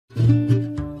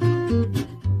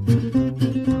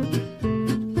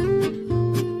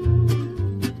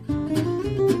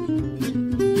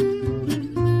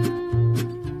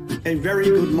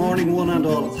morning, one and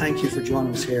all. Thank you for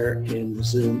joining us here in the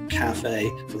Zoom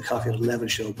Cafe for the Coffee at 11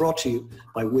 show, brought to you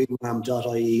by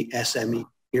wigwam.ie SME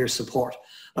Ear Support.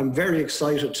 I'm very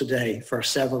excited today for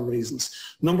several reasons.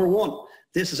 Number one,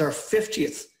 this is our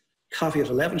 50th Coffee at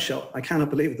 11 show. I cannot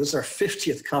believe it. This is our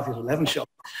 50th Coffee at 11 show.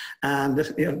 And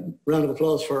round of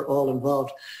applause for all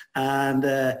involved.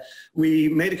 And we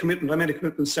made a commitment. I made a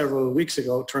commitment several weeks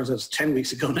ago. It turns out it's 10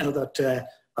 weeks ago now that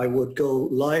I would go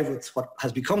live with what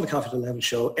has become the Coffee at 11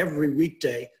 show every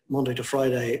weekday, Monday to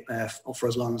Friday, for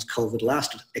as long as COVID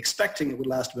lasted, expecting it would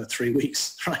last about 3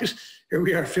 weeks, right? Here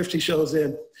we are, 50 shows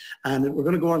in, and we're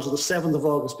going to go on to the 7th of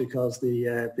August because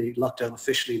the lockdown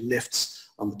officially lifts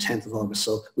on the 10th of August.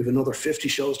 So we have another 50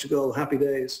 shows to go. Happy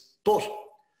days. But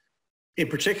in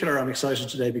particular, I'm excited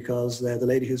today because the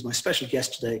lady who's my special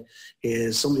guest today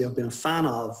is somebody I've been a fan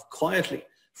of quietly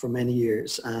for many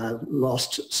years.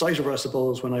 Lost sight of her, I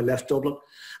suppose, when I left Dublin,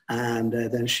 and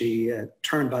then she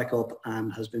turned back up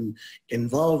and has been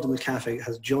involved in the cafe,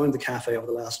 has joined the cafe over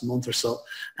the last month or so,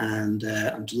 and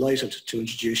I'm delighted to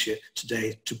introduce you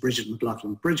today to Brighid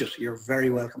McLaughlin. Brighid, you're very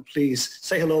welcome. Please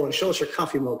say hello and show us your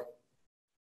coffee mug.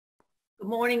 Good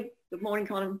morning,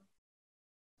 Colm.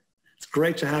 It's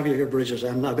great to have you here, Brighid,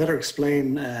 and I better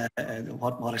explain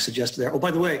what I suggested there. Oh,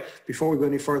 by the way, before we go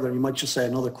any further, you might just say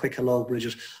another quick hello,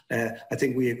 Brighid. I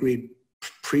think we agreed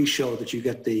pre-show that you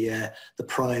get the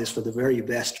prize for the very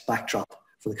best backdrop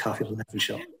for the Coffee at 11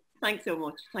 show. Thanks so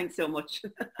much. Thanks so much.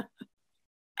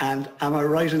 And am I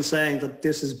right in saying that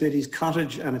this is Biddys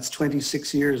Cottage and it's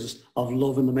 26 years of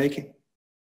love in the making?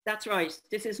 That's right.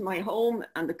 This is my home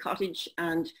and the cottage,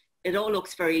 and it all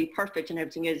looks very perfect and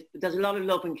everything is, but there's a lot of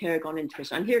love and care gone into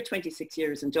it. I'm here 26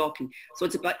 years in Dalkey, so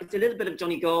it's a little bit of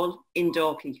Donegal in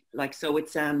Dalkey. Like, so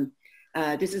it's,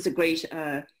 this is a great,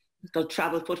 it's called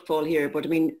travel footfall here, but I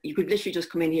mean, you could literally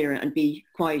just come in here and be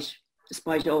quiet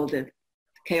despite all the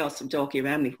chaos of Dalkey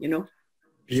around me, you know?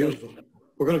 Beautiful. So,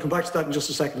 we're going to come back to that in just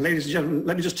a second. Ladies and gentlemen,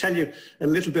 let me just tell you a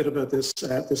little bit about this,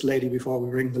 this lady before we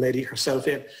bring the lady herself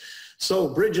in.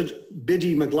 So Brighid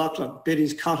Biddy McLaughlin,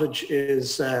 Biddys Cottage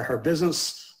is her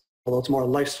business, although it's more a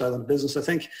lifestyle than a business, I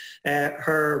think.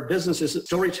 Her business is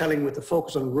storytelling with a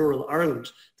focus on rural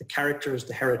Ireland, the characters,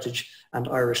 the heritage, and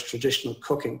Irish traditional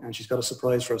cooking. And she's got a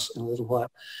surprise for us in a little while.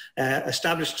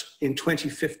 Established in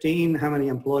 2015, how many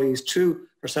employees? 2,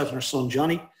 herself and her son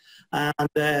Johnny. And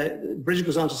Brighid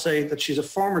goes on to say that she's a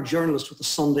former journalist with the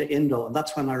Sunday Indo, and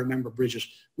that's when I remember Brighid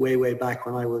way back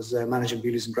when I was managing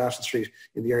Beauties in Grafton Street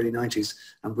in the early 90s,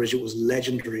 and Brighid was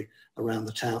legendary around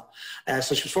the town.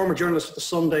 So she was former journalist with the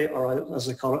Sunday, or as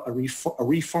I call it, a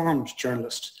reformed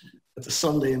journalist with the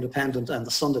Sunday Independent and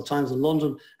the Sunday Times in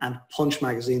London, and Punch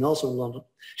magazine also in London.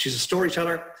 She's a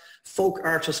storyteller, folk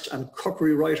artist and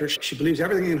cookery writer. She believes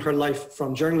everything in her life,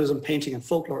 from journalism, painting and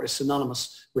folklore, is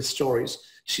synonymous with stories.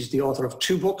 She's the author of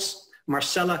 2 books,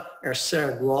 Marcella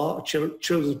Ser Gwa, a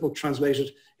children's book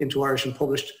translated into Irish and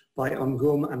published by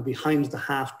Ungum, and Behind the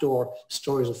Half Door,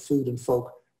 Stories of Food and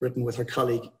Folk, written with her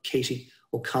colleague Katie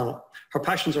O'Connell. Her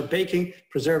passions are baking,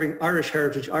 preserving Irish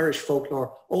heritage, Irish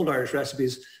folklore, old Irish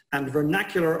recipes, and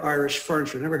vernacular Irish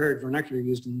furniture. Never heard vernacular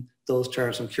used in those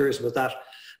terms. I'm curious about that.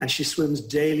 And she swims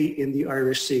daily in the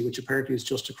Irish Sea, which apparently is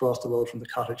just across the road from the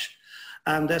cottage.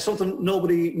 And something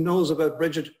nobody knows about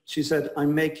Brighid, she said, I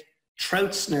make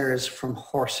trout snares from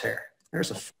horsehair. There's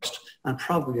a first, and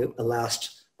probably a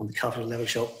last on the Coffee at 11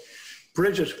 show.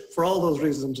 Brighid, for all those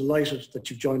reasons, I'm delighted that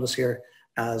you've joined us here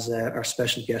as our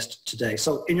special guest today.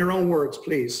 So in your own words,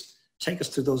 please, take us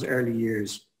through those early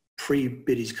years,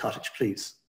 pre-Biddys Cottage,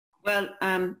 please. Well,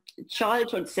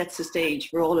 childhood sets the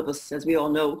stage for all of us, as we all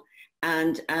know.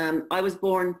 And I was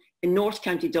born in North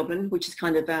County Dublin, which is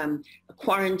kind of a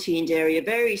quarantined area, a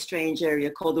very strange area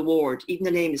called the Ward. Even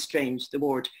the name is strange, the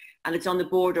Ward. And it's on the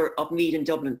border of Meath and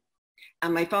Dublin.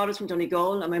 And my father's from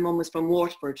Donegal and my mum was from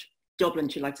Waterford, Dublin,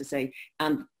 she likes to say,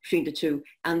 and between the two.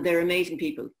 And they're amazing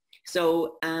people.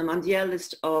 So I'm the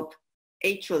eldest of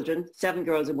 8 children, 7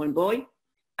 girls and 1 boy.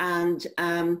 And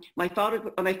my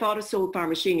father sold farm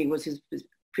machinery, was his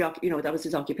that was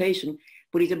his occupation.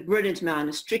 But he's a brilliant man,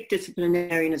 a strict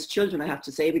disciplinarian as children, I have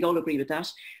to say. We'd all agree with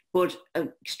that. But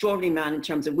an extraordinary man in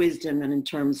terms of wisdom and in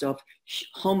terms of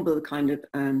humble kind of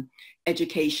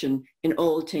education in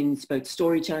all things about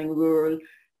storytelling, rural.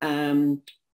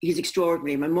 He's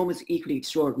extraordinary. My mum is equally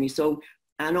extraordinary. So,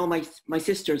 and all my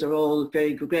sisters are all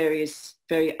very gregarious,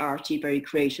 very arty, very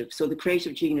creative. So the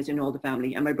creative gene is in all the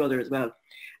family, and my brother as well.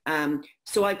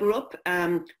 So I grew up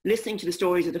listening to the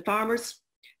stories of the farmers.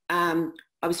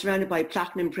 I was surrounded by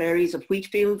platinum prairies of wheat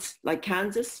fields like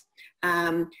Kansas.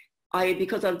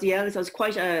 Because I was the eldest, I was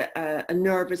quite a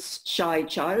nervous, shy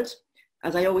child.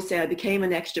 as I always say, I became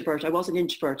an extrovert. I was an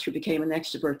introvert who became an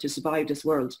extrovert to survive this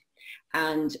world.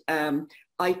 And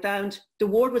I found the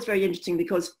ward was very interesting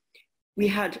because we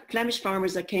had Flemish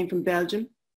farmers that came from Belgium.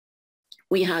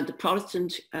 We had the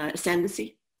Protestant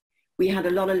ascendancy. We had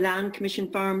a lot of land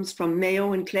commission farms from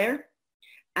Mayo and Clare.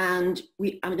 And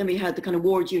then we had the kind of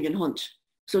ward union hunt.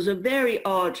 So it was a very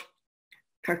odd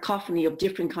cacophony of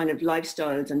different kind of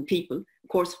lifestyles and people. Of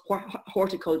course,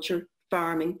 horticulture,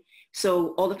 farming. So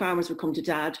all the farmers would come to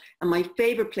Dad. And my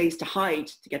favorite place to hide,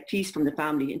 to get peace from the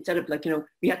family, instead of like, you know,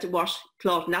 we had to wash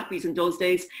cloth nappies in those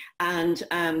days. And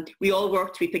we all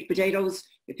worked. We picked potatoes,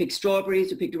 we picked strawberries,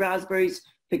 we picked raspberries,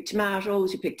 we picked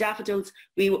tomatoes, we picked daffodils.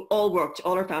 We all worked,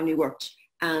 all our family worked.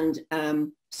 And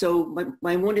so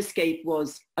my one escape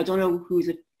was, I don't know who's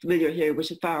familiar here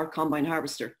with a Farr combine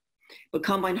harvester, but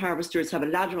combine harvesters have a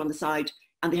ladder on the side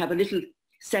and they have a little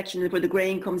section where the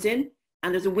grain comes in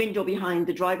and there's a window behind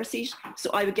the driver's seat. So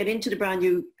I would get into the brand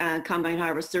new combine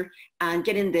harvester and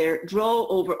get in there, draw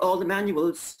over all the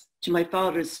manuals to my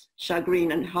father's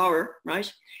chagrin and horror,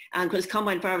 right? And because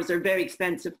combine harvesters are very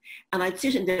expensive. And I'd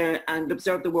sit in there and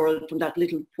observe the world from that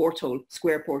little porthole,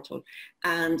 square porthole.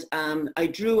 And I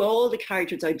drew all the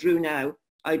characters I drew now,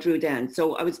 I drew then.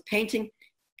 So I was painting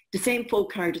the same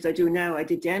folk characters I do now, I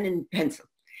did then in pencil.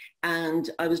 And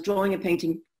I was drawing and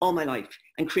painting all my life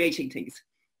and creating things.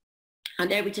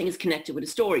 And everything is connected with a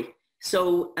story.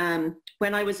 So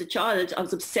when I was a child, I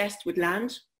was obsessed with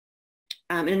land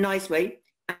in a nice way.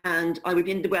 And I would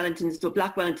be in the Wellingtons, the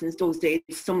black Wellingtons those days.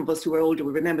 Some of us who are older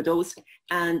will remember those.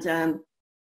 And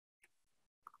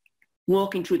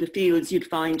walking through the fields, you'd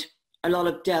find a lot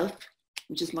of delft,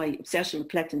 which is my obsession with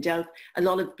collecting delft, a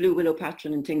lot of blue willow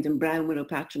patron and things and brown willow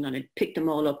patron. And I'd pick them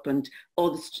all up and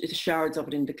all the shards of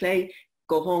it in the clay,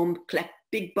 go home, collect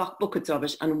big buckets of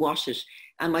it and wash it.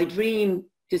 And my dream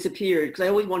disappeared because I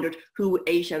always wondered who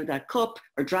ate out of that cup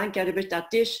or drank out of it,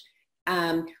 that dish,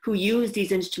 who used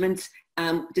these instruments.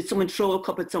 Did someone throw a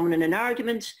cup at someone in an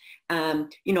argument?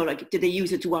 You know, like, did they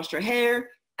use it to wash their hair?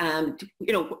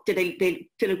 You know, did they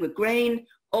fill it with grain?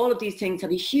 All of these things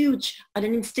had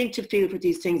an instinctive feel for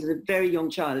these things as a very young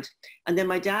child. And then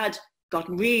my dad got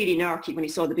really narky when he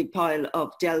saw the big pile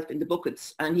of delft in the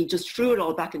buckets, and he just threw it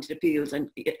all back into the fields and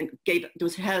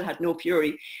hell had no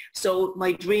fury. So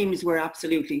my dreams were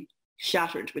absolutely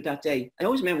shattered with that day. I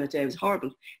always remember that day, it was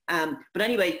horrible. But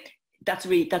anyway, that's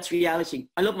reality.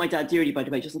 I love my dad dearly, by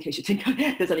the way, just in case you think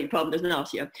there's any problem. There's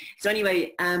not, yeah. So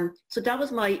anyway, so that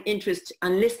was my interest,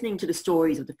 and listening to the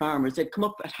stories of the farmers. They'd come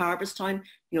up at harvest time,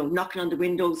 you know, knocking on the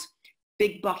windows,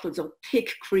 big bottles of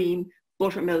thick cream,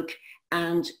 buttermilk,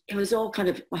 and it was all kind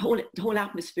of, the whole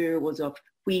atmosphere was of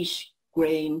wheat,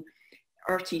 grain,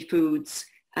 earthy foods.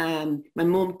 My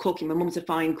mum cooking. My mum's a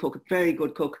fine cook, a very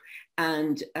good cook,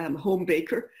 and home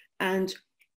baker. And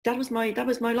that was my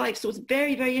life. So it's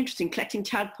very, very interesting, collecting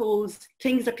tadpoles,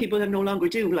 things that people no longer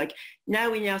do. Like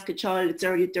now when you ask a child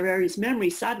their earliest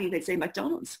memories, sadly they'd say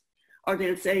McDonald's or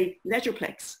they'll say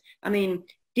Letterplex. I mean,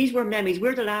 these were memories.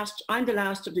 I'm the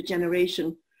last of the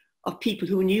generation of people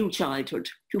who knew childhood,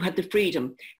 who had the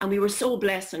freedom. And we were so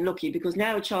blessed and lucky because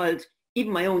now a child,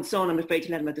 even my own son, I'm afraid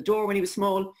to let him at the door when he was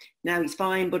small. Now he's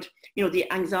fine. But, you know, the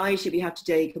anxiety we have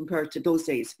today compared to those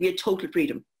days, we had total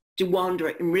freedom to wander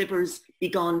in rivers, be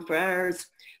gone for hours.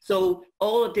 So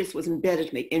all of this was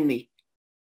embedded in me.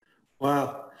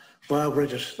 Wow. Wow,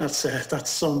 Bridget, that's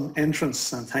some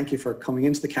entrance, and thank you for coming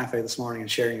into the cafe this morning and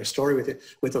sharing your story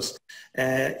with us.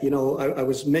 You know, I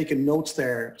was making notes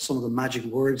there, some of the magic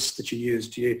words that you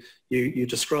used. You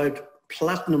described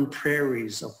platinum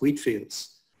prairies of wheat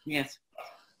fields. Yes.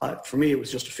 For me, it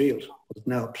was just a field, but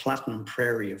now a platinum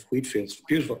prairie of wheat fields.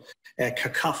 Beautiful.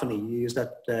 Cacophony, you used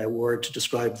that word to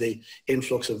describe the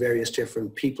influx of various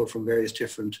different people from various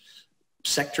different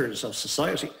sectors of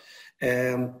society.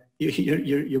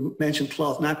 You mentioned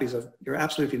cloth nappies. You're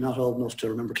absolutely not old enough to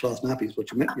remember cloth nappies,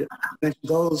 but you mentioned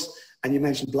those, and you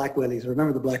mentioned black wellies. I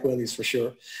remember the black wellies for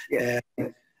sure. Yeah.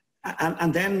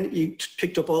 And then you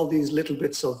picked up all these little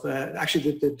bits of,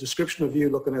 actually the description of you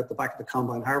looking at the back of the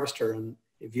combine harvester and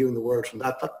viewing the world from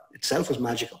that itself was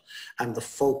magical. And the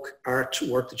folk art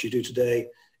work that you do today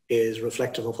is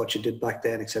reflective of what you did back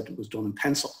then, except it was done in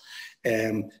pencil.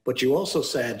 But you also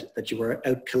said that you were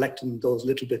out collecting those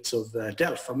little bits of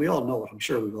delft, and we all know it. I'm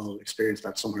sure we've all experienced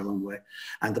that somewhere along the way.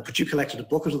 But you collected a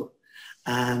bucket of them,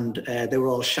 and they were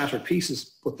all shattered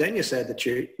pieces. But then you said that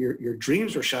your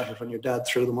dreams were shattered when your dad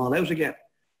threw them all out again.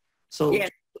 So yeah.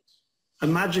 A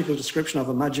magical description of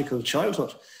a magical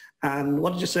childhood. And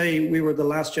what did you say? We were the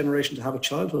last generation to have a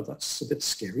childhood. That's a bit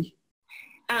scary.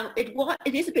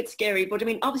 It is a bit scary, but I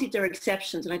mean, obviously there are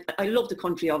exceptions, and I love the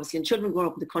country, obviously, and children growing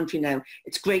up in the country now,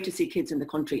 it's great to see kids in the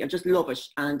country. I just love it.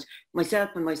 And myself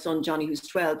and my son Johnny, who's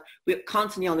 12, we're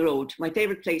constantly on the road. My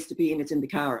favourite place to be in is in the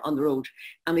car on the road,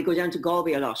 and we go down to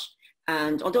Galway a lot.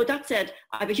 And although that said,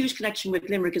 I have a huge connection with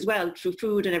Limerick as well through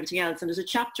food and everything else. And there's a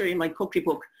chapter in my cookery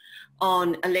book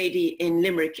on a lady in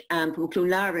Limerick, from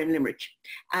Clonlara in Limerick,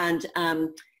 and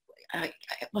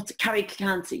what's it,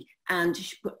 Carrick-Clancy. And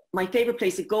my favourite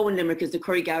place to go in Limerick is the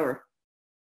Currygower,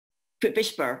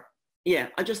 fish bar. Yeah,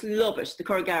 I just love it, the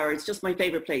Currygower. It's just my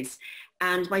favourite place.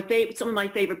 And some of my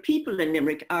favourite people in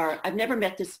Limerick are, I've never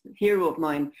met this hero of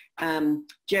mine,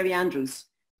 Jerry Andrews,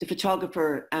 the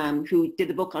photographer who did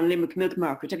the book on Limerick Milk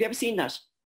Market. Have you ever seen that?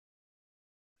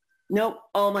 No?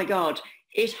 Oh my God.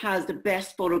 It has the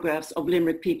best photographs of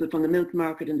Limerick people from the milk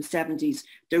market in the 70s.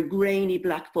 They're grainy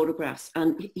black photographs,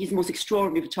 and he's the most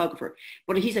extraordinary photographer.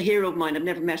 But he's a hero of mine. I've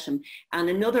never met him. And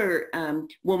another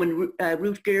woman,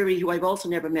 Ruth Geary, who I've also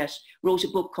never met, wrote a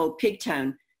book called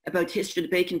Pigtown about the history of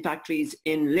the bacon factories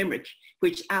in Limerick,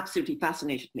 which absolutely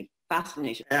fascinated me.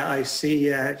 Fascinating. I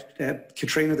see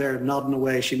Katrina there nodding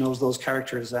away. She knows those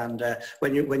characters. And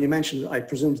when you mentioned, I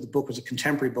presumed the book was a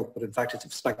contemporary book, but in fact,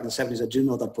 it's back in the 70s. I do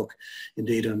know that book,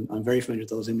 indeed. And I'm very familiar with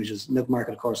those images. Milk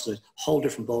market, of course, is a whole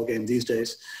different ballgame these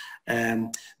days. But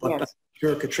yes. I'm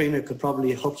sure Katrina could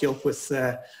probably hook you up with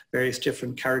various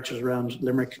different characters around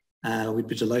Limerick. We'd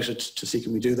be delighted to see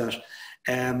can we do that.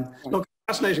 Look,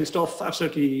 fascinating stuff.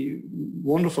 Absolutely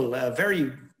wonderful.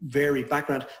 Very varied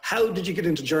background. How did you get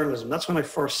into journalism? That's when I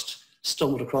first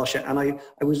stumbled across you, and I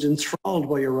was enthralled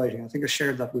by your writing. I think I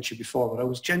shared that with you before, but I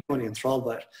was genuinely enthralled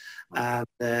by it.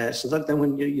 And so then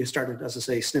when you started, as I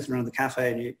say, sniffing around the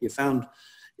cafe, and you found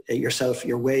yourself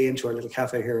your way into our little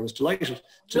cafe here, I was delighted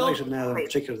now in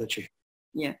particular that you.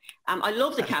 Yeah, I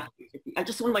love the cafe.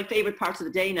 Just one of my favourite parts of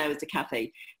the day now is the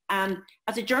cafe.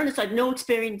 As a journalist, I had no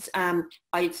experience.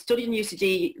 I studied in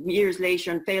UCD years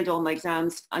later and failed all my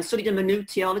exams. I studied in minute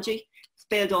theology,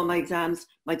 failed all my exams.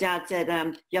 My dad said,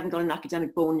 you haven't got an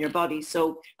academic bone in your body.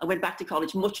 So I went back to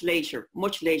college much later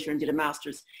and did a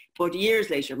master's, but years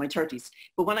later, my 30s.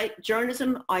 But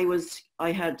journalism, I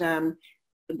had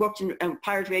worked in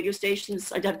pirate radio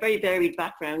stations. I had a very varied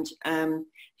background. And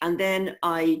then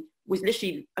I was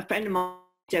literally, a friend of mine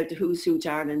out the Who's Who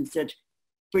to Ireland and said,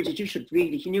 Bridget, you should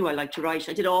really, he knew I liked to write.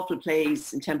 I did awful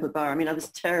plays in Temple Bar. I mean, I was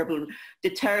terrible,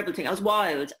 did terrible things. I was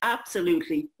wild,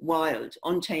 absolutely wild,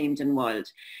 untamed and wild.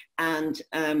 And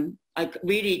I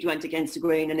really went against the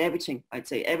grain and everything, I'd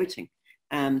say everything.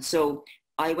 So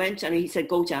I went and he said,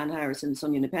 go to Anne Harris in the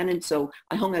Sunday Independent. So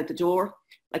I hung out the door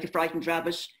like a frightened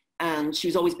rabbit. And she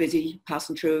was always busy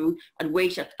passing through and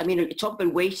talk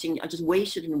about waiting. I just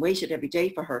waited and waited every day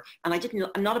for her. And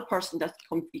I'm not a person that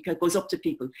goes up to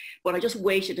people, but I just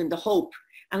waited in the hope.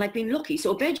 And I've been lucky.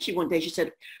 So eventually one day she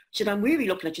said, I'm really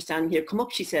looking at you standing here. Come up,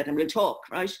 she said, and we'll talk,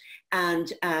 right?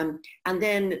 And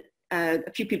then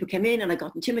a few people came in and I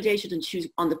got intimidated and she was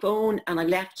on the phone and I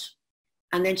left.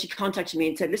 And then she contacted me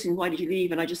and said, listen, why did you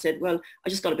leave? And I just said, well, I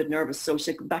just got a bit nervous. So she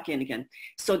said, come back in again.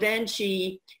 So then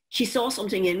she saw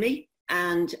something in me.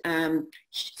 And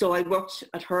so I worked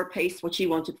at her pace, what she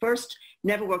wanted first,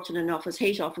 never worked in an office,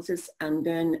 hate offices. And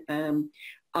then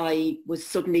I was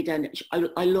suddenly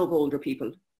I love older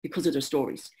people because of their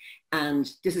stories.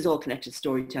 And this is all connected to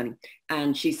storytelling.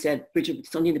 And she said, Bridget,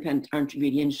 Sunday Independent aren't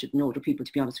really interested in older people,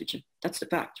 to be honest with you. That's the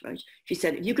fact, right? She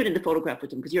said, if you get in the photograph with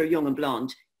them, because you're young and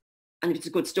blonde, and if it's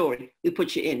a good story, we'll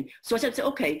put you in. So I said,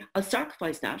 okay, I'll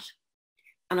sacrifice that.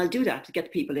 And I'll do that to get the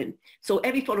people in. So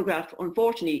every photograph,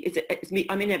 unfortunately, it's me.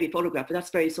 I'm in every photograph, but that's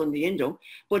very Sunday Indo.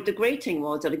 But the great thing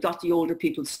was that it got the older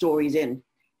people's stories in.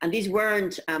 And these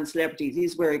weren't celebrities.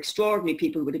 These were extraordinary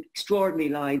people with extraordinary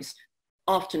lives,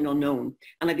 often unknown.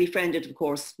 And I befriended, of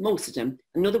course, most of them.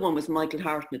 Another one was Michael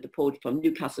Hartnett, the poet from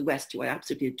Newcastle West, who I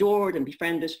absolutely adored and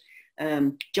befriended.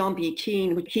 John B.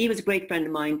 Keane, he was a great friend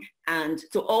of mine. And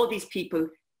so all these people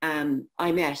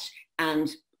I met, and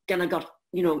then I got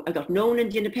known in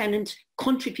the Independent.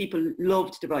 Country people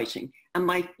loved the writing. And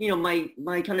my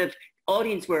kind of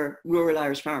audience were rural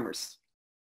Irish farmers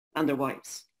and their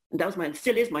wives. And that was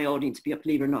still is my audience,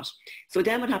 believe it or not. So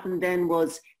then what happened then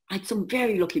was I had some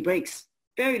very lucky breaks.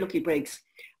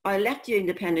 I left the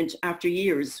Independent after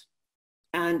years.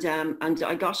 And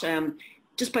I got,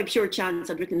 just by pure chance,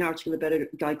 I'd written an article about a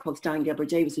guy called Stan Gilbert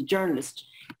Davis, a journalist.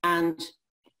 And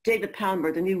David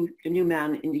Palmer, the new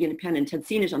man in the Independent, had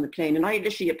seen it on the plane. And I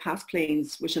literally had passed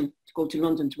planes with him to go to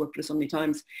London to work for us so many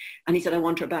times. And he said, I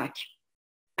want her back.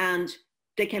 And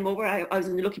they came over. I was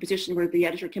in the lucky position where the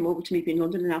editor came over to meet me in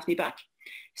London and asked me back.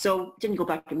 So didn't go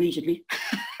back immediately.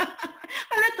 I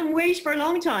let them wait for a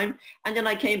long time. And then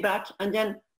I came back, and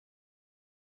then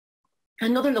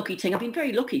another lucky thing, I've been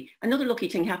very lucky. Another lucky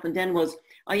thing happened then was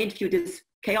I interviewed this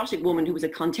chaotic woman who was a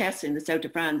countess in the south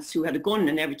of France who had a gun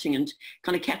and everything and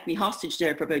kind of kept me hostage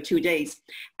there for about 2 days.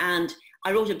 And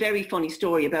I wrote a very funny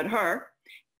story about her.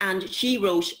 And she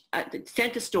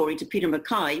sent a story to Peter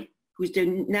Mackay, who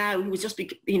was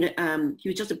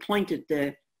just appointed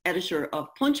the editor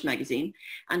of Punch magazine,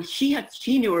 and she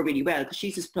knew her really well because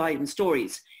she supplied him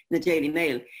stories in the Daily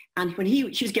Mail. And when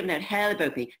she was giving out hell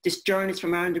about me, this journalist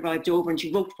from Ireland arrived over and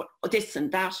she wrote this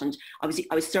and that, and I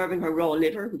was serving her raw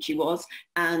liver, which she was,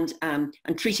 and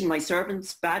treating my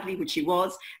servants badly, which she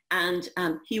was, and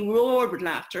he roared with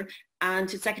laughter. And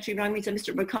his secretary rang me and said,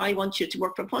 "Mr. Mackay wants you to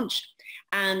work for Punch."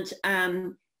 And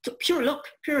so pure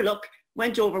luck.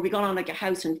 Went over, we got on like a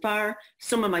house on fire.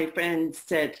 Some of my friends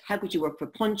said, "How could you work for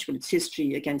Punch with its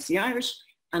history against the Irish?"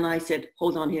 And I said,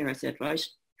 "Hold on here," I said, "right,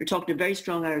 you're talking to a very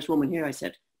strong Irish woman here," I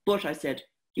said, "but," I said,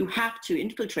 "you have to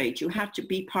infiltrate, you have to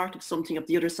be part of something of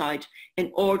the other side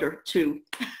in order to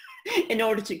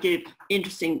give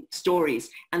interesting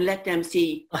stories and let them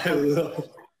see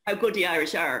how good the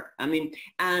Irish are." I mean,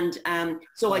 and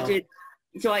so I did.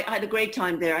 So I had a great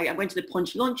time there. I went to the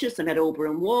Punch lunches. I met Ober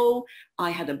and Woe. I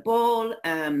had a ball.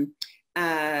 They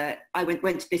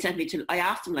sent me to, I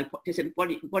asked them, they said, what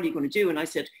are you going to do? And I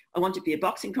said, I want to be a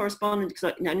boxing correspondent,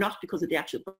 not because of the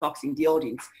actual boxing, the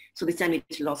audience. So they sent me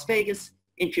to Las Vegas,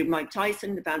 interviewed Mike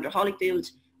Tyson, Evander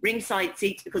Holyfield, ringside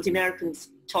seats because the Americans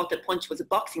thought that Punch was a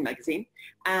boxing magazine.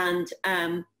 And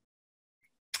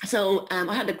so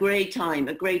I had a great time.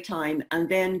 And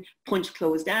then Punch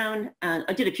closed down, and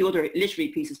I did a few other literary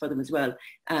pieces for them as well,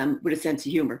 with a sense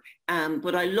of humour.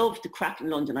 But I loved the crack in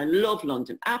London. I love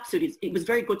London. Absolutely. It was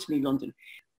very good to me, London.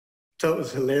 That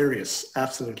was hilarious.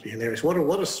 Absolutely hilarious. What a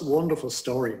wonderful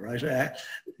story, right?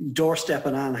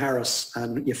 Doorstepping Anne Harris,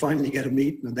 and you finally get a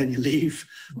meeting, and then you leave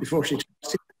before she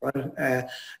talks to you. Right?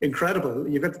 Incredible.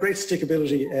 You've got great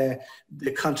stickability.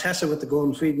 The Contessa with the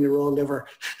gun, feeding your raw liver,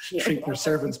 treating your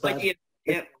servants bad.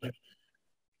 Yeah.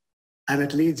 And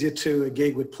it leads you to a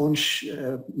gig with Punch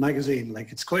magazine.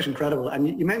 Like, it's quite incredible.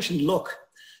 And you mentioned luck,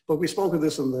 but we spoke of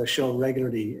this on the show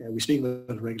regularly. We speak about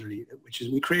it regularly, which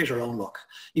is we create our own luck.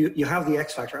 You have the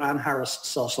X factor. Anne Harris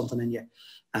saw something in you,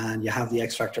 and you have the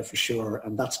X factor for sure.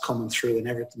 And that's coming through in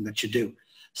everything that you do.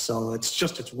 So it's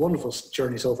a wonderful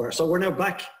journey so far. So we're now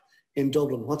back in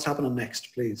Dublin. What's happening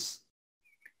next, please?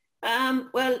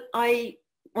 Well,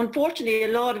 unfortunately,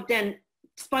 a lot of then,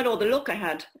 despite all the luck I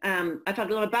had, I've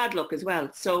had a lot of bad luck as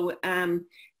well. So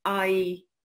I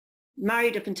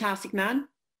married a fantastic man,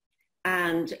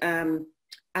 and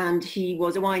he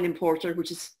was a wine importer,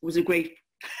 which was a great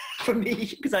for me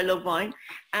because I love wine,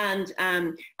 and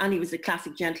he was a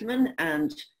classic gentleman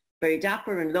and very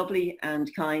dapper and lovely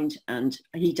and kind, and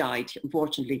he died,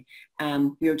 unfortunately. I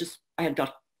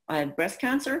had breast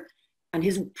cancer, and he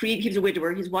was a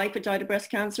widower. His wife had died of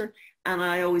breast cancer, and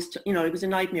I always, it was a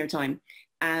nightmare time,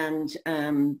 and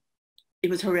it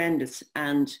was horrendous,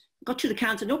 and got through the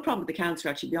cancer, no problem with the cancer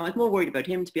actually. I was more worried about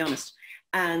him, to be honest,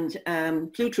 and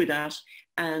flew through that,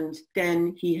 and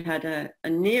then he had a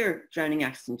near drowning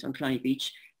accident on Killarney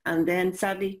Beach, and then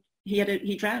sadly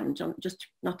he drowned, just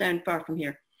not down far from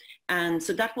here. And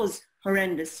so that was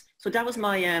horrendous. So that was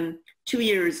my 2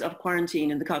 years of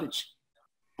quarantine in the cottage.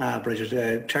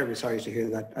 Brighid, terribly sorry to hear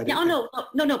that. No,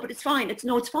 but it's fine. It's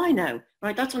fine now,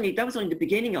 right? That was only the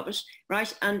beginning of it,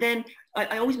 right? And then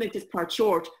I always make this part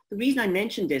short. The reason I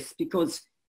mention this, because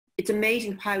it's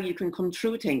amazing how you can come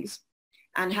through things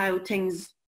and how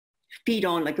things feed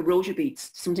on like a rosary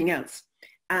beads, something else.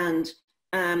 And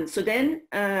so then,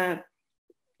 I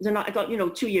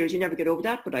got, 2 years, you never get over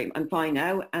that, but I'm fine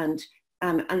now. And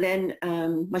then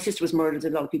my sister was murdered, as a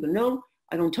lot of people know.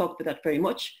 I don't talk about that very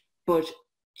much, but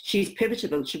she's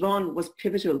pivotal. Siobhan was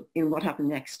pivotal in what happened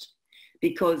next,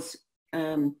 because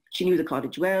she knew the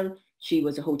cottage well. She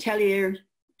was a hotelier,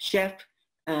 chef.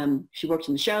 She worked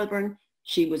in the Shelburne.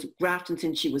 She was Grafton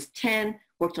since she was 10,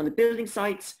 worked on the building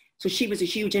sites. So she was a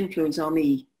huge influence on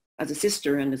me as a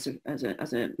sister and as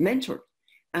a mentor.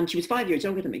 And she was 5 years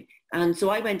younger than me. And so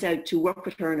I went out to work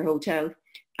with her in her hotel,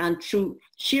 and through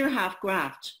sheer half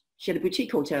graft, she had a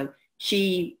boutique hotel.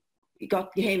 She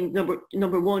became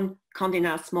number one Condé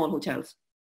Nast small hotels,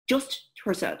 just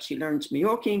herself. She learned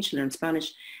Mallorquin, she learned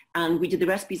Spanish, and we did the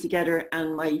recipes together.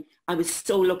 And I was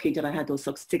so lucky that I had those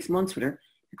 6 months with her,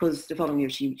 because the following year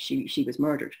she was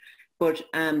murdered. But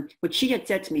she had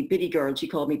said to me, Biddy girl, she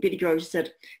called me Biddy girl. She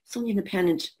said, "Sonny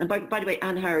Independent." And by the way,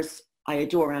 Anne Harris, I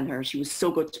adore Anne Harris. She was so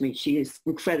good to me. She is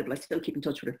incredible. I still keep in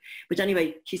touch with her. But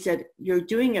anyway, she said, "You're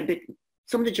doing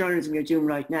some of the journalism you're doing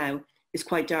right now is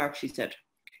quite dark," she said.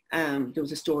 There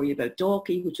was a story about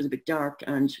Dalkey, which was a bit dark,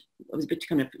 and I was a bit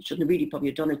kind of, shouldn't have really probably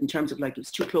have done it in terms of like it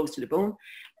was too close to the bone.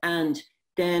 And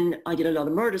then I did a lot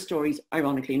of murder stories,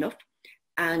 ironically enough.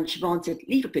 And Siobhan said,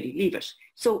 leave it, Biddy, leave it.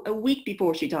 So a week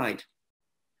before she died,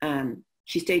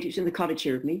 she stayed in the cottage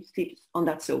here with me, on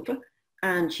that sofa.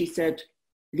 And she said,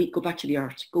 go back to the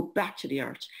art, go back to the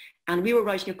art. And we were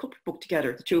writing a cookbook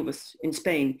together, the two of us, in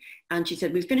Spain. And she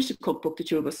said, we'll finish the cookbook, the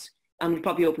two of us, and we'll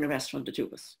probably open a restaurant, the two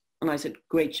of us. And I said,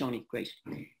 great, Shawnee, great.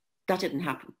 That didn't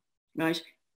happen, right?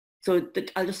 So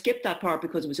I'll just skip that part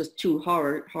because it was just too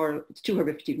it's too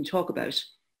horrific to even talk about.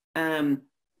 So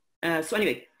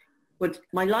anyway, but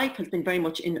my life has been very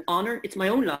much in honor. It's my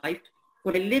own life,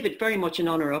 but I live it very much in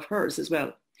honor of hers as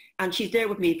well. And she's there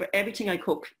with me for everything I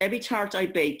cook. Every tart I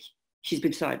bake, she's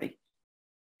beside me.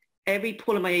 Every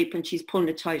pull of my apron, she's pulling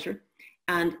it tighter.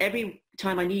 And every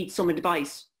time I need some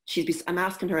advice, I'm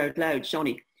asking her out loud,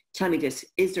 Shawnee, tell me this,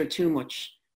 is there too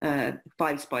much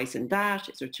five spice in that?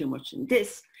 Is there too much in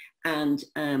this? And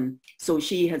so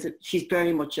she's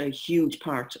very much a huge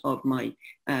part of my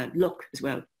look as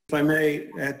well. If I may,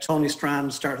 Tony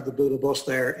Strand started the Buddha bus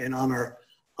there in honour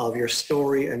of your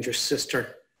story and your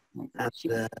sister and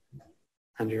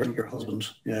your husband.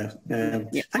 Yeah.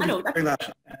 I know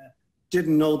that.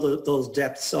 Didn't know those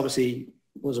depths. Obviously,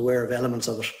 was aware of elements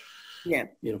of it. Yeah.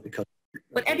 You know, because.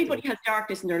 But everybody has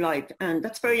darkness in their life, and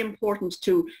that's very important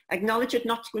to acknowledge it,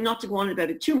 not to go on about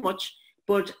it too much,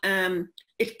 but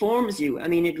it forms you. I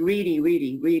mean, it really,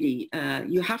 really, really,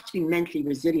 you have to be mentally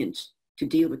resilient to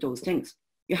deal with those things.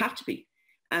 You have to be.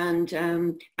 And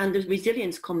the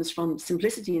resilience comes from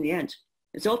simplicity in the end.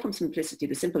 It's all from simplicity,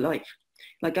 the simple life.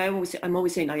 Like I'm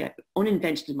always saying, I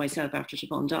uninvented myself after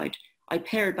Siobhan died. I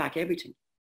pared back everything.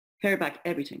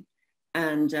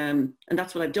 And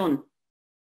that's what I've done.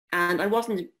 And I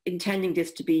wasn't intending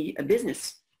this to be a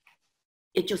business.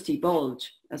 It just evolved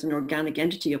as an organic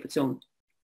entity of its own.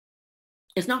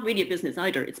 It's not really a business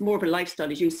either. It's more of a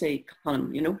lifestyle, as you say,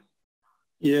 Colm, you know?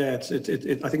 Yeah, I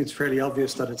think it's fairly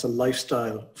obvious that it's a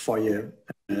lifestyle for you,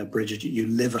 Bridget. You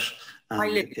live it. I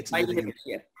live it,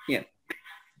 yeah.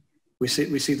 We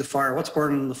see the fire. What's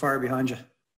burning in the fire behind you?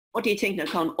 What do you think now,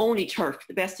 Colm? Only turf,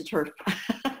 the best of turf.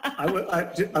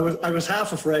 I was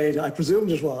half afraid. I presumed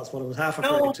it was, but I was half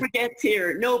afraid. No briquettes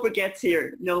here. No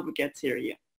briquettes here.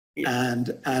 Yeah.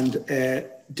 And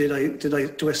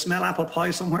do I smell apple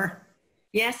pie somewhere?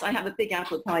 Yes, I have a big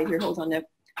apple pie here. Hold on now.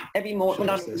 Every morning,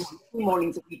 2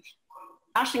 mornings a week.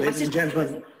 Ashley, ladies and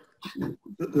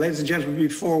gentlemen, be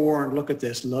forewarned. Look at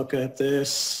this.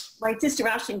 My sister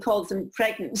Ashley calls them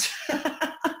pregnant.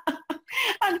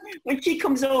 And when she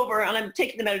comes over and I'm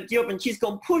taking them out of the oven, she's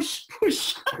going, push.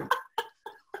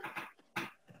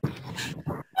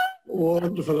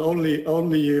 Wonderful.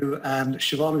 Only you. And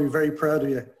Siobhan will be very proud of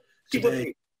you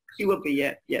today. She would be,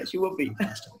 yeah. Yeah, she would be.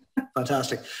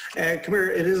 Fantastic. Come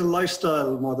here. It is a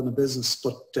lifestyle more than a business,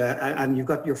 but and you've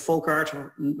got your folk art.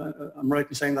 I'm right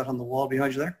in saying that on the wall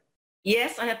behind you there?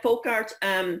 Yes, I have folk art.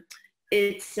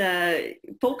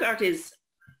 Folk art is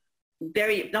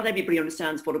not everybody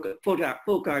understands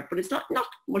folk art, but it's not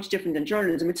much different than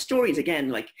journalism. It's stories again,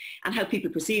 like, and how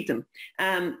people perceive them.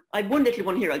 I have one little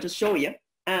one here. I'll just show you.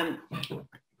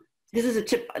 This is a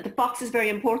tip. The fox is very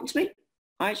important to me,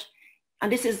 right?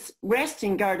 And this is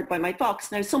resting guarded by my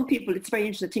fox. Now, some people, it's very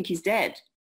interesting to think he's dead,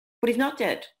 but he's not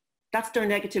dead. That's their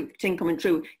negative thing coming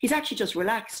true. He's actually just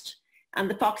relaxed, and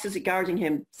the fox is guarding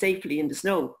him safely in the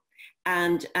snow.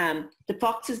 And the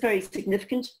fox is very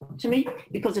significant to me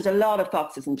because there's a lot of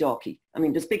foxes in Dalkey. I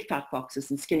mean, there's big fat foxes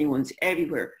and skinny ones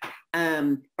everywhere,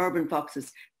 urban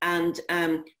foxes. And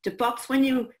the fox, when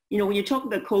you're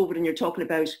talking about COVID and you're talking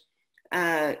about,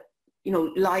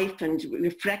 life and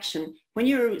reflection, when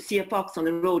you see a fox on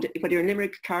the road, whether you're in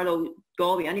Limerick, Carlow,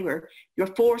 Galway, anywhere, you're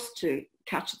forced to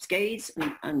catch its gaze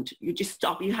and you just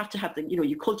stop. You have to have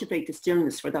you cultivate the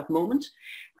stillness for that moment.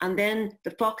 And then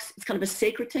the fox is kind of a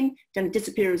sacred thing. Then it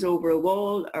disappears over a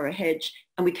wall or a hedge,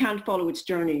 and we can't follow its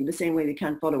journey in the same way we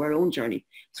can't follow our own journey.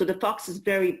 So the fox is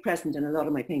very present in a lot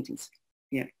of my paintings.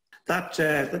 Yeah. That's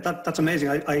amazing.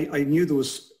 I knew there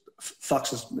was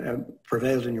foxes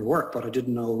prevailed in your work, but I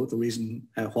didn't know the reason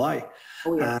why.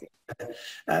 Oh, yes.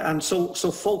 And so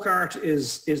folk art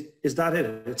is that it?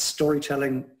 It's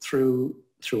storytelling through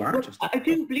art. I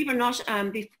do, believe it or not.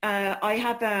 I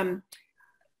have.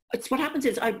 It's what happens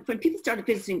is when people started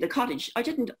visiting the cottage, I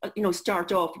didn't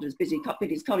start off as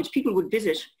Biddys Cottage. People would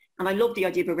visit, and I love the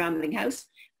idea of a rambling house.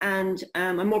 And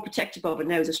I'm more protective of it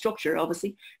now as a structure,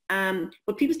 obviously.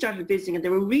 But people started visiting, and they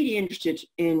were really interested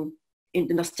in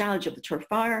the nostalgia of the turf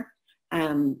fire.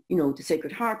 The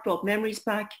Sacred Heart brought memories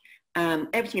back.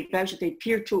 Everything about it, they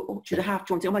peer through the half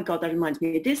door and say, oh my God, that reminds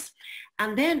me of this.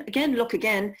 And then again, look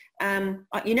again,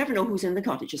 you never know who's in the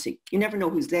cottage, you see. You never know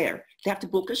who's there. They have to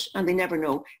book it and they never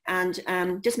know. And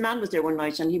this man was there one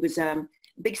night and he was a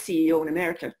big CEO in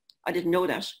America. I didn't know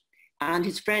that. And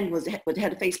his friend was the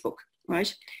head of Facebook,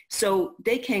 right? So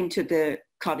they came to the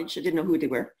cottage. I didn't know who they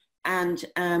were. And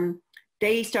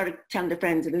they started telling their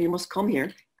friends, you must come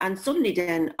here. And suddenly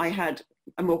then I had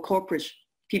a more corporate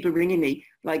people ringing me,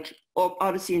 like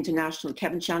Odyssey International.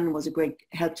 Kevin Shannon was a great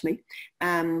help to me.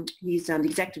 He's the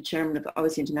executive chairman of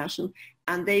Odyssey International.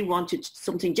 And they wanted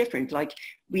something different. Like,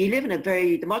 we live in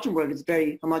the modern world is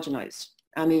very homogenized.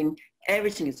 I mean,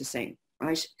 everything is the same,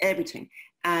 right? Everything.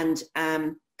 And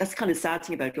that's kind of sad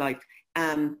thing about life.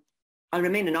 I'll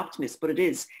remain an optimist, but it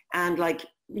is. And like,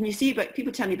 when you see about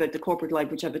people tell me about the corporate life,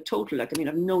 which I have a total, like, I mean,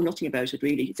 I know nothing about it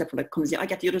really, except for like comes in. I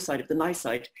get the other side of the nice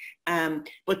side.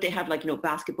 But they have like,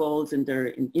 basketballs and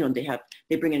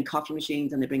they bring in coffee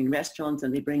machines and they bring in restaurants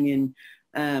and they bring in,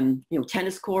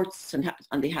 tennis courts and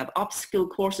they have upskill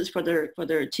courses for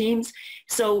their teams.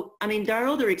 So, I mean, there are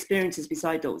other experiences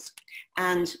beside those.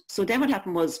 And so then what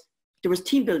happened was there was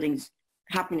team buildings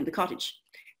happening in the cottage,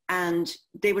 and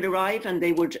they would arrive and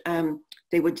they would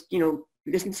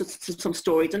listen to some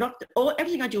stories. And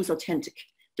everything I do is authentic.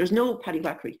 There's no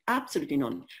paddywhackery, absolutely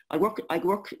none. I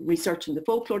work research in the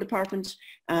folklore department.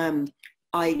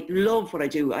 I love what I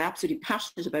do. I'm absolutely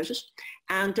passionate about it.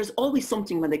 And there's always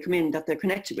something when they come in that they're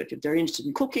connected with. If they're interested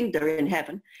in cooking, they're in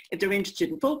heaven. If they're interested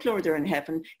in folklore, they're in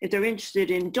heaven. If they're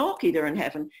interested in Dalkey, they're in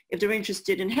heaven. If they're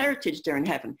interested in heritage, they're in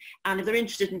heaven. And if they're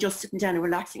interested in just sitting down and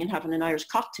relaxing and having an Irish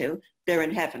cocktail, they're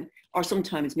in heaven. Or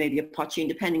sometimes maybe a pochine,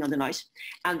 depending on the night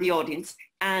and the audience.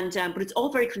 And but it's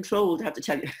all very controlled, I have to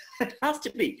tell you. It has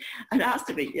to be,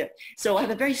 yeah. So I have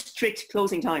a very strict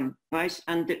closing time, right?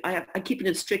 And I keep it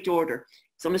in strict order.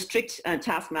 So I'm a strict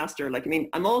taskmaster. Like, I mean,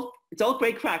 it's all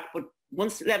great crack, but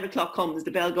once 11 o'clock comes,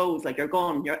 the bell goes, like, you're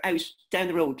gone, you're out down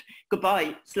the road,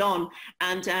 goodbye, slán.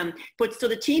 And but so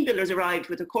the team builders arrived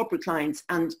with their corporate clients,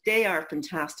 and they are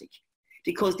fantastic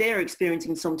because they are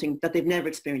experiencing something that they've never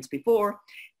experienced before.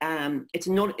 It's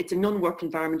a non-work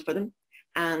environment for them,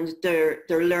 and they're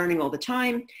learning all the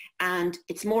time, and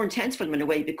it's more intense for them in a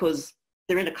way because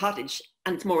they're in a cottage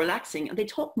and it's more relaxing and they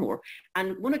talk more.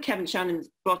 And one of Kevin Shannon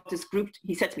brought this group,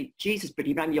 he said to me, Jesus, Biddy,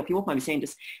 he rang me up, he won't mind me saying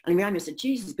this, and he rang me and said,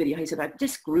 Jesus, Biddy, I said, I have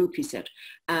this group, he said,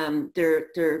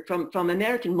 they're from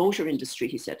American motor industry,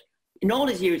 he said. In all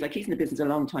his years, like, he's in the business a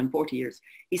long time, 40 years.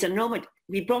 He said, no,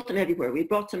 we brought them everywhere. We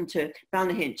brought them to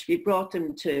Ballynahinch. We brought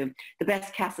them to the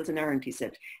best castles in Ireland, he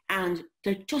said. And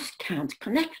they just can't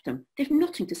connect with them. They've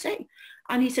nothing to say.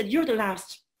 And he said, you're the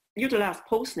last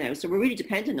post now, so we're really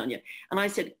dependent on you. And I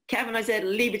said, Kevin, I said,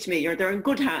 leave it to me. They're in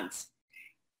good hands.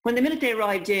 When the minute they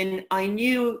arrived in, I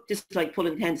knew this was like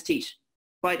pulling hen's teeth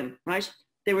by them, right?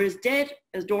 They were as dead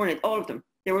as doornails, all of them.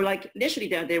 They were like literally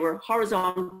there. They were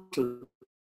horizontal.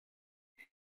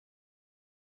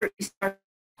 My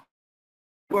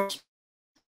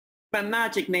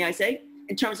magic, may I say,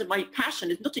 in terms of my passion,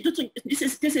 is nothing.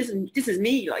 This is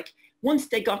me. Like, once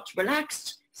they got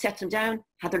relaxed, set them down,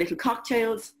 had their little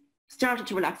cocktails, started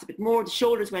to relax a bit more, the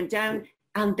shoulders went down,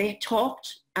 and they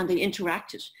talked and they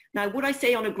interacted. Now, would I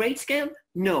say on a great scale?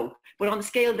 No. But on the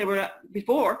scale they were at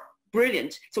before,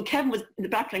 brilliant. So Kevin was in the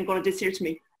background going this here to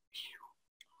me.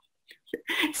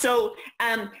 So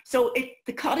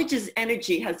the cottage's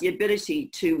energy has the ability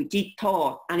to deep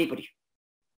thaw anybody.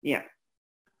 Yeah.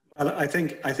 Well, I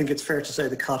think it's fair to say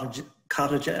the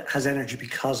cottage has energy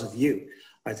because of you.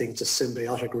 I think it's a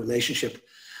symbiotic relationship.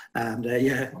 And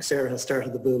yeah, Sarah has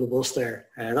started the Bula Bus there.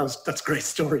 That's a great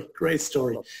story. Great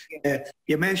story.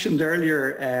 You mentioned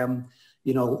earlier,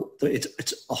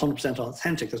 it's 100%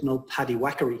 authentic. There's no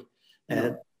paddywhackery.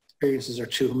 Experiences are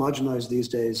too homogenized these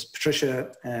days.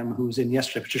 Patricia, who was in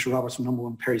yesterday, Patricia Roberts from Number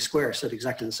One Perry Square, said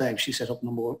exactly the same. She set up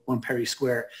Number One Perry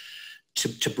Square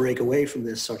to break away from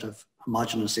this sort of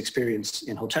homogenous experience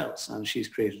in hotels, and she's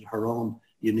created her own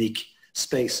unique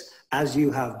space, as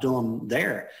you have done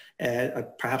there.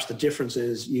 Perhaps the difference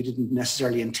is you didn't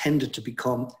necessarily intend it to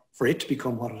become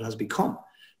what it has become,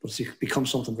 but it's become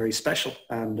something very special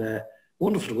and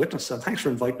wonderful to witness. And thanks for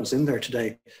inviting us in there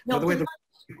today. No, by the way,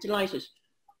 delighted.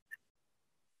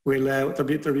 There'll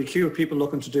be a queue of people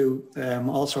looking to do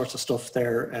all sorts of stuff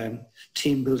there,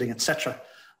 team building, etc.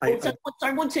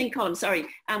 Sorry, one thing, Colm, sorry.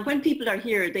 When people are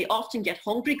here, they often get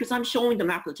hungry because I'm showing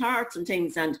them apple tarts and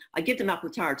things, and I give them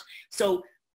apple tarts. So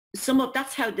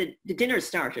that's how the dinner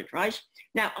started, right?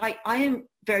 Now,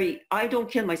 I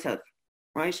don't kill myself,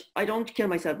 right? I don't kill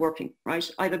myself working, right?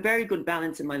 I have a very good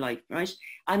balance in my life, right?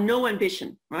 I have no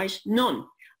ambition, right? None.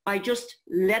 I just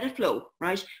let it flow,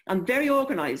 right? I'm very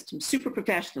organized, I'm super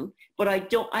professional, but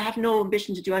I have no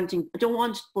ambition to do anything. I don't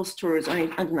want bus tours or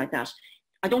anything like that.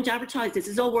 I don't advertise this.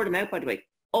 It's all word of mouth, by the way.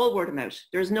 All word of mouth.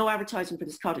 There's no advertising for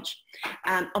this cottage.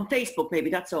 On Facebook, maybe,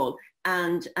 that's all.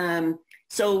 And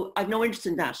so I've no interest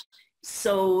in that.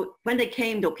 So when they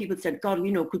came, though, people said, God,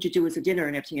 you know, could you do us a dinner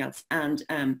and everything else? And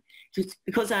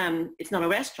because it's not a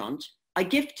restaurant, I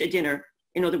gift a dinner,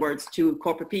 in other words, to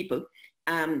corporate people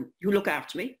who look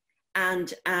after me.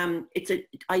 And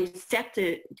I set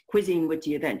the cuisine with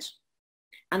the event.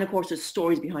 And of course, there's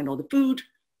stories behind all the food.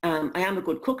 I am a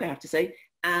good cook, I have to say.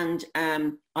 And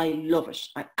I love it.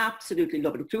 I absolutely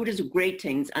love it. Food is great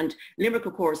things. And Limerick,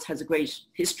 of course, has a great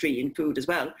history in food as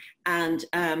well. And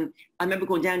I remember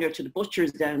going down there to the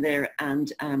butchers down there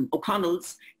and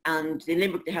O'Connell's. And in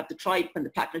Limerick, they have the tripe and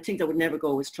the platinum. Things I would never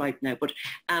go as tripe now. But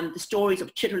the stories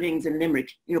of chitterlings in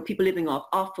Limerick, you know, people living off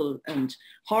awful and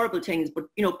horrible things. But,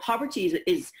 you know, poverty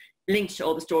is linked to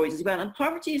all the stories as well. And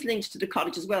poverty is linked to the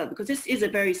cottage as well, because this is a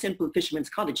very simple fisherman's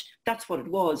cottage. That's what it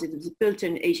was. It was built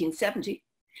in 1870.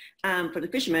 For the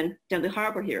fishermen down the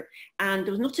harbour here. And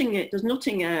there's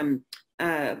nothing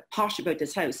posh about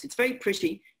this house. It's very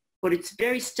pretty, but it's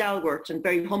very stalwart and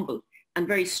very humble and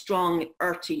very strong,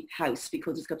 earthy house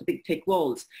because it's got the big thick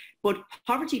walls. But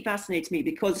poverty fascinates me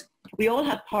because we all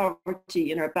have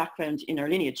poverty in our background, in our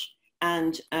lineage.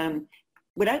 And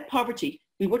without poverty,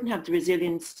 we wouldn't have the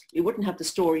resilience, we wouldn't have the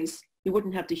stories, we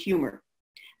wouldn't have the humour.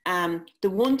 The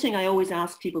one thing I always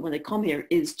ask people when they come here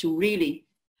is to really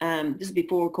this is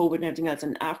before COVID and everything else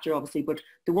and after, obviously, but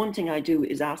the one thing I do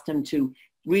is ask them to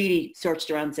really search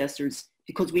their ancestors,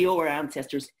 because we owe our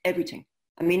ancestors everything.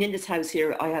 I mean, in this house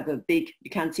here, I have a big,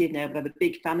 you can't see it now, but I have a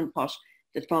big famine pot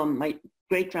that from my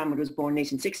great-grandmother was born in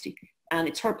 1860, and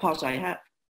it's her pot I have.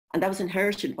 And that was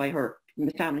inherited by her from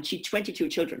the family. She had 22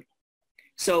 children.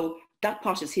 So that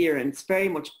pot is here, and it's very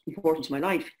much important to my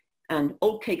life. And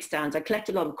oak cake stands. I collect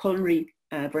a lot of culinary,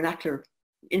 vernacular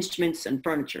instruments and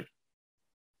furniture.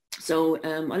 So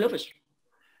I love it.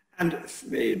 And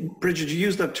Bridget, you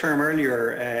used that term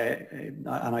earlier, and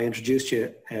I introduced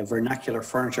you, vernacular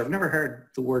furniture. I've never heard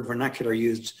the word vernacular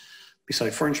used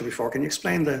beside furniture before. Can you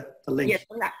explain the link? Yes,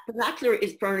 vernacular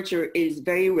furniture is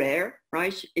very rare,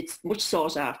 right? It's much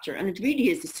sought after, and it really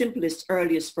is the simplest,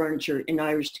 earliest furniture in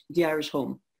the Irish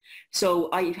home. So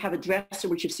I have a dresser,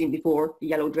 which you've seen before, the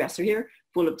yellow dresser here,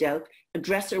 full of delft. A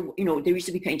dresser, you know, they used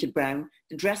to be painted brown.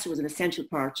 The dresser was an essential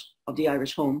part of the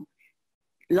Irish home.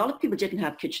 A lot of people didn't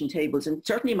have kitchen tables, and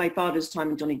certainly my father's time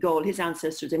in Donegal, his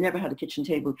ancestors, they never had a kitchen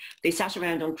table. They sat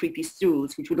around on creepy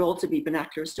stools, which would also be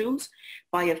vernacular stools,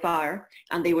 by a fire,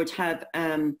 and they would have,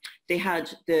 they had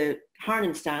the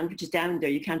harness stand, which is down there,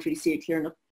 you can't really see it clear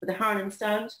enough, but the harness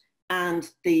stand, and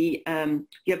the,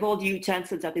 you have all the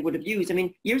utensils that they would have used. I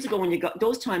mean, years ago, when you got,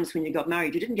 those times when you got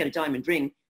married, you didn't get a diamond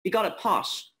ring, you got a pot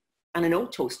and an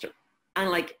oak toaster, and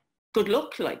like, good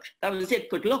luck, like, that was it,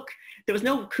 good luck. There was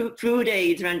no food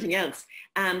aids or anything else.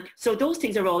 So those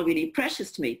things are all really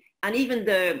precious to me. And even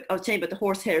I was saying about the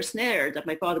horsehair snare that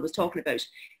my father was talking about,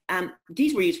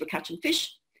 these were used for catching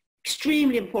fish.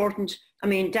 Extremely important. I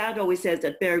mean, Dad always says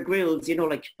that Bear Grylls, you know,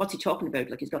 like, what's he talking about?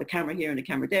 Like, he's got a camera here and a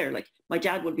camera there. Like, my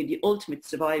dad would be the ultimate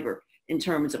survivor in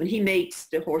terms of, and he makes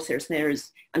the horsehair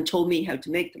snares and told me how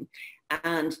to make them.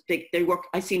 And they work,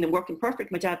 I've seen them working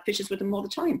perfect. My dad fishes with them all the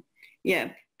time. Yeah.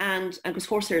 And because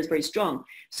horsehair is very strong.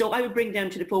 So I would bring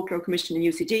them to the Folklore Commission in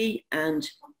UCD, and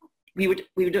we would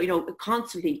you know,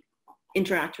 constantly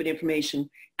interact with information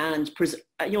and,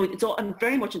 you know, it's all, I'm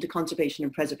very much into conservation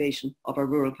and preservation of our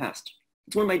rural past.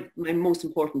 It's one of my most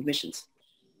important missions.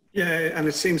 Yeah, and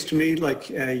it seems to me like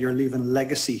you're leaving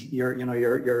legacy.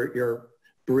 You're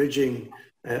bridging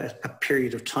a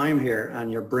period of time here,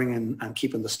 and you're bringing and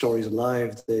keeping the stories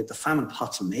alive. The famine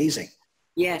pot's amazing.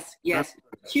 Yes, yes,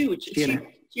 huge,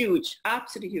 huge,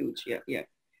 absolutely huge. Yeah.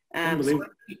 So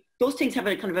those things have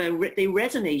a kind of they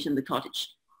resonate in the cottage.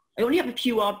 I only have a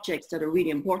few objects that are really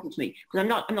important to me, because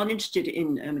I'm not interested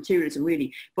in materialism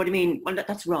really. But I mean, well,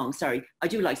 that's wrong. Sorry, I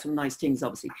do like some nice things,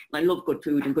 obviously. And I love good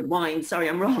food and good wine. Sorry,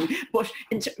 I'm wrong. But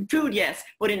in food, yes.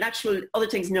 But in actual other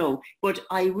things, no. But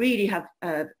I really have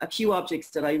a few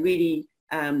objects that I really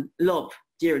love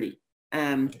dearly,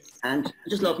 and I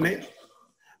just love them.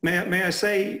 May I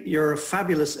say you're a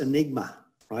fabulous enigma,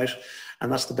 right?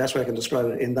 And that's the best way I can describe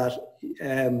it, in that,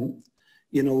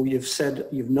 you know, you've said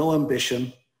you've no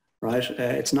ambition, right?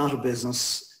 It's not a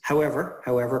business. However,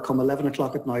 come 11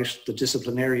 o'clock at night, the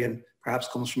disciplinarian perhaps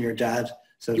comes from your dad,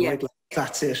 says, yeah, right,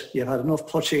 that's it. You've had enough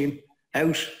poaching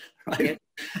out, right?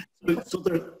 Yeah.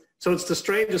 So it's the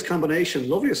strangest combination,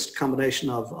 loveliest combination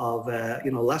of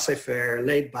you know, laissez-faire,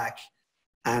 laid back,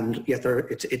 and yet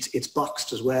it's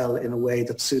boxed as well in a way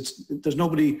that suits. There's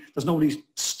nobody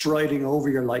striding over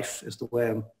your life, is the way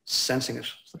I'm sensing it.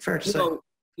 Is that fair to say?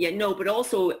 Yeah, no, but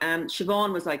also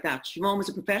Siobhan was like that. Siobhan was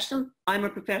a professional. I'm a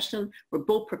professional. We're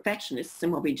both perfectionists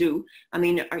in what we do. I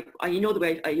mean, you know the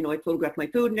way I photograph my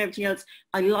food and everything else.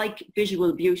 I like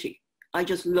visual beauty. I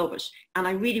just love it, and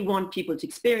I really want people to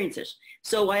experience it.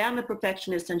 So I am a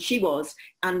perfectionist, and she was,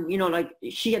 and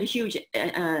she had a huge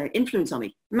influence on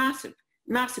me, massive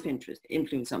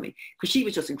influence on me, because she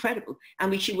was just incredible.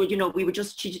 And she would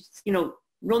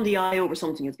run the eye over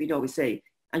something, as we'd always say.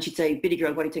 And she'd say, "Biddy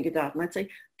girl, what do you think of that?" And I'd say,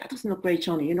 "That doesn't look great,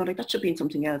 Johnny. That should be in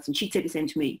something else." And she'd say the same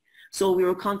to me. So we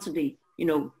were constantly,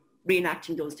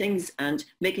 reenacting those things and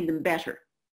making them better,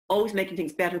 always making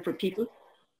things better for people.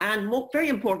 And very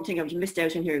important thing I've missed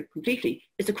out in here completely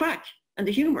is the crack and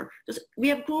the humour. We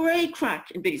have great crack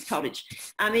in Biddys Cottage.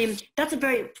 I mean, that's a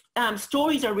very,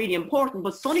 stories are really important,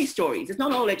 but funny stories. It's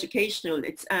not all educational.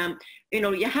 It's,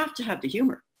 you have to have the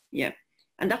humour. Yeah.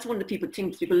 And that's one of the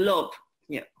things people love.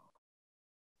 Yeah.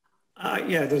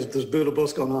 Yeah, there's Bula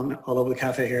Bus going on all over the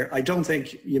cafe here. I don't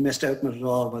think you missed out on it at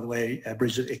all, by the way,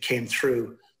 Bridget. It came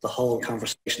through the whole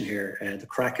conversation here. The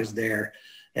crack is there.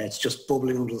 It's just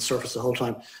bubbling under the surface the whole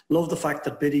time. Love the fact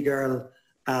that Biddy Girl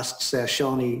asks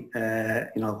Shawnee,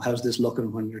 how's this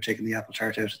looking when you're taking the apple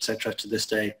tart out, etc. to this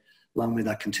day. Long may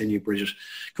that continue, Bridget.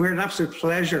 Come here, an absolute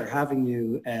pleasure having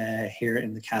you here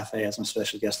in the cafe as my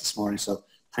special guest this morning. So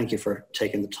thank you for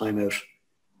taking the time out.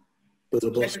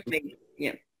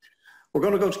 Yeah. We're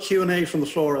going to go to Q&A from the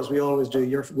floor, as we always do.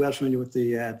 You're well familiar with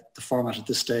the format at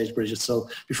this stage, Bridget. So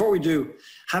before we do,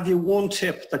 have you one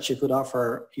tip that you could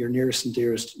offer your nearest and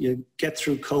dearest? You get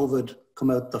through COVID,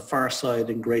 come out the far side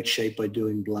in great shape by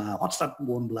doing blah. What's that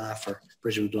one blah for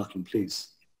Brighid McLaughlin, please?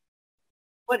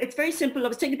 Well, it's very simple. I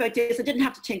was thinking about this. I didn't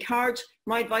have to think hard.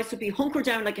 My advice would be hunker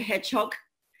down like a hedgehog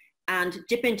and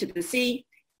dip into the sea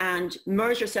and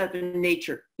immerse yourself in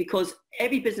nature, because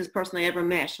every business person I ever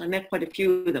met, I met quite a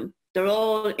few of them, they're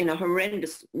all in a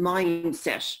horrendous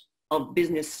mindset of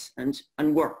business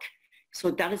and work.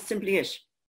 So that is simply it.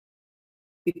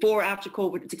 Before, after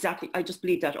COVID, it's exactly, I just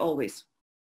believe that always.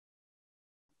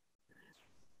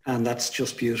 And that's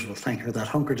just beautiful. Thank you for that.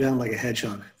 Hunker down like a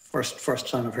hedgehog. First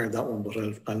time I've heard that one, but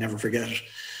I'll never forget it.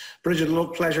 Bridget,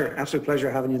 pleasure, absolute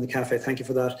pleasure having you in the cafe. Thank you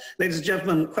for that. Ladies and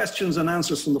gentlemen, questions and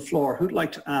answers from the floor. Who'd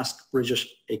like to ask Bridget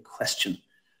a question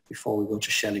before we go to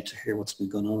Shelley to hear what's been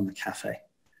going on in the cafe?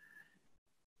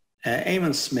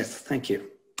 Eamon Smith, thank you.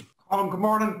 Colm, good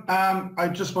morning. I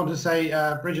just want to say,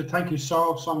 Bridget, thank you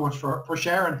so much for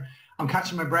sharing. I'm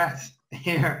catching my breath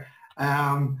here.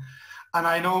 And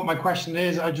I know what my question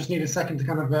is. I just need a second to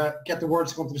kind of get the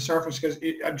words to come to the surface, because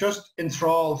I'm just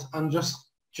enthralled. And just,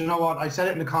 do you know what? I said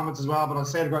it in the comments as well, but I'll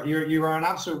say it about you. You are an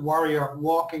absolute warrior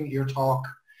walking your talk.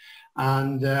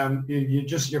 And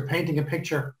you're painting a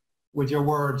picture with your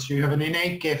words. You have an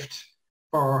innate gift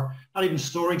for not even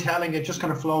storytelling. It just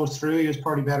kind of flows through you, as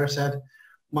probably better said.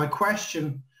 My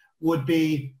question would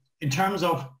be, in terms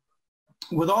of,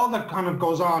 with all that kind of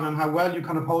goes on and how well you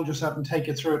kind of hold yourself and take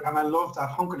it through it, and I love that,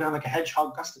 hunker down like a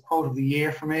hedgehog, that's the quote of the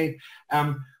year for me.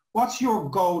 What's your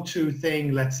go-to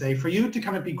thing, let's say, for you to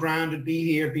kind of be grounded, be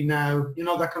here, be now,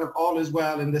 that kind of all is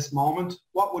well in this moment?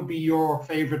 What would be your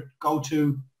favorite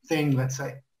go-to thing, let's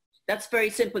say? That's very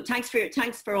simple. Thanks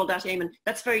for all that, Eamon.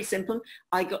 That's very simple.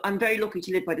 I'm very lucky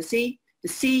to live by the sea. The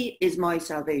sea is my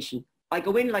salvation. I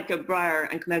go in like a briar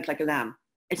and come out like a lamb.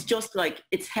 It's just like,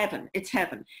 it's heaven. It's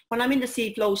heaven. When I'm in the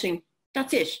sea floating,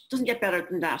 that's it. Doesn't get better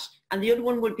than that. And the other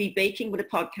one would be baking with a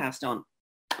podcast on.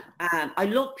 I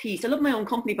love peace. I love my own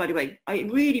company, by the way. I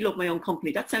really love my own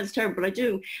company. That sounds terrible, but I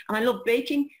do. And I love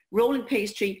baking, rolling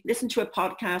pastry, listen to a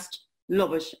podcast,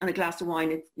 love it, and a glass of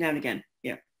wine now and again.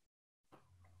 Yeah.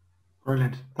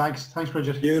 Brilliant. Thanks,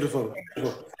 Bridget. Beautiful.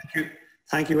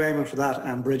 Thank you, Eamon, for that.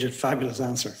 And Bridget, fabulous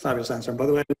answer. And by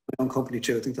the way, my own company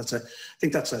too. I think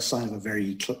that's a sign of a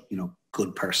very,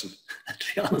 good person.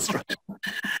 To be honest, right?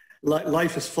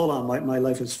 Life is full on. My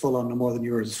life is full on, no more than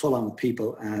yours. It's full on with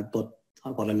people. But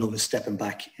what I love is stepping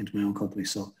back into my own company.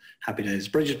 So happy days.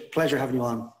 Bridget, pleasure having you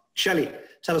on. Shelley,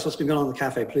 tell us what's been going on in the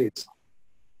cafe, please.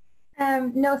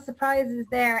 No surprises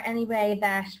there anyway,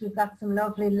 that we've got some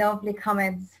lovely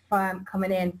comments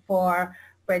coming in for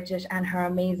Bridget and her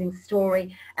amazing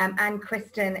story. Anne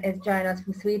Kristen is joining us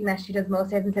from Sweden, as she does most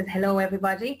days, and says hello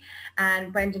everybody.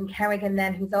 And Brendan Kerrigan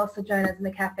then, who's also joining us in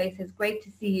the cafe, says great to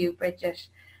see you, Bridget.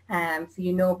 So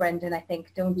you know Brendan, I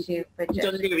think, don't you,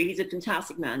 Bridget? He's a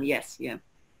fantastic man, yes, yeah.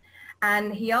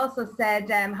 And he also said,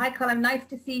 hi Colm, nice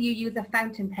to see you use a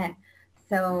fountain pen.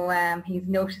 So he's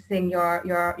noticing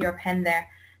your pen there.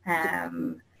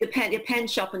 the pen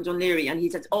shop in Dunleary, and he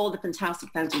has all the fantastic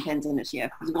fountain pens in it. Yeah,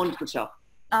 it's a wonderful shop.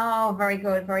 Oh, very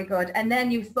good, very good. And then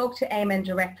you spoke to Eamon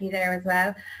directly there as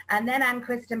well. And then Anne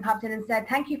Kristen popped in and said,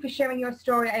 thank you for sharing your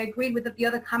story. I agree with the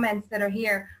other comments that are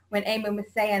here when Eamon was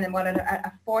saying and what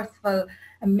a forceful,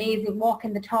 amazing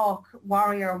walking the talk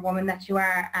warrior woman that you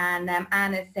are. And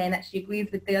Anne is saying that she agrees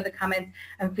with the other comments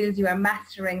and feels you are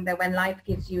mastering the when life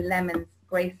gives you lemons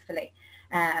gracefully.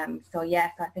 So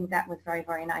yes, I think that was very,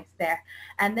 very nice there.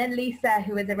 And then Lisa,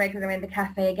 who is a regular in the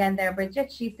cafe again there,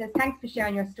 Bridget, she says, thanks for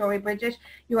sharing your story, Bridget.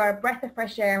 You are a breath of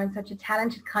fresh air and such a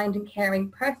talented, kind and caring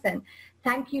person.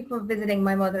 Thank you for visiting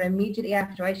my mother immediately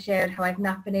after I shared how I've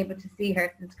not been able to see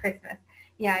her since Christmas.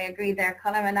 Yeah, I agree there,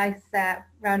 Colm. A nice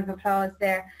round of applause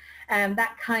there.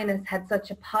 That kindness had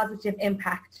such a positive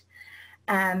impact.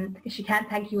 She can't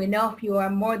thank you enough. You are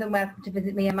more than welcome to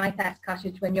visit me in my thatched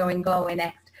cottage when you're in Galway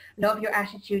next. Love your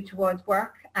attitude towards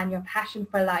work and your passion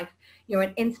for life. You're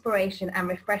an inspiration and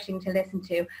refreshing to listen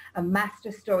to, a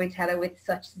master storyteller with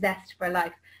such zest for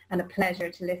life, and a pleasure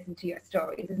to listen to your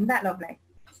stories. Isn't that lovely?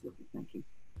 Absolutely, thank you.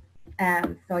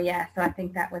 So yeah, so I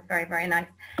think that was very, very nice.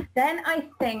 Then I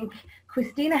think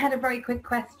Christina had a very quick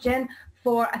question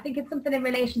for, I think it's something in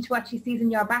relation to what she sees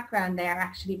in your background there,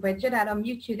 actually, Bridget. I'll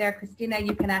unmute you there, Christina.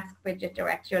 You can ask Bridget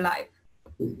direct. You're live.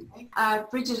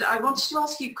 Bridget, I wanted to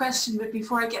ask you a question, but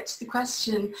before I get to the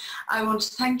question, I want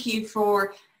to thank you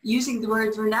for using the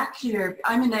word vernacular.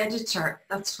 I'm an editor.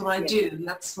 That's what I do.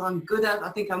 That's what I'm good at. I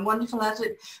think I'm wonderful at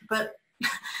it, but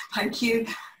thank you.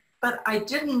 But I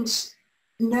didn't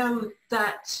know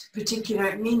that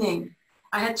particular meaning.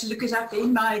 I had to look it up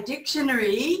in my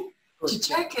dictionary to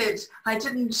check it. I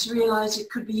didn't realize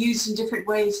it could be used in different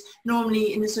ways,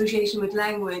 normally in association with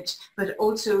language, but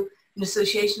also in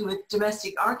association with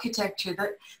domestic architecture.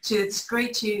 So it's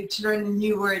great to learn a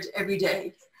new word every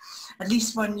day, at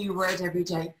least one new word every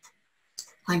day.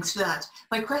 Thanks for that.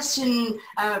 My question,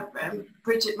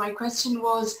 Bridget, my question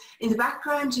was, in the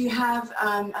background you have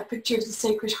a picture of the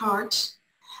Sacred Heart,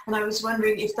 and I was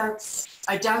wondering if that's,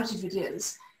 I doubt if it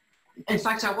is. In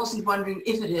fact, I wasn't wondering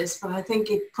if it is, but I think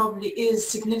it probably is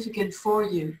significant for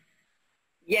you.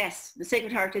 Yes, the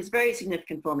Sacred Heart is very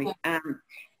significant for me.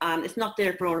 It's not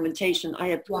there for ornamentation. I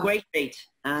have great faith,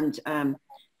 and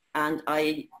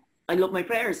I love my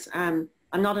prayers.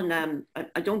 I'm not an,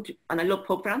 I don't, and I love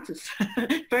Pope Francis.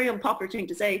 Very unpopular thing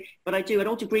to say, but I do. I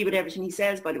don't agree with everything he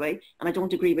says, by the way, and I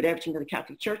don't agree with everything that the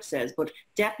Catholic Church says, but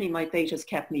definitely my faith has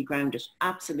kept me grounded.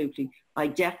 Absolutely. I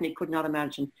definitely could not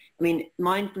imagine. I mean,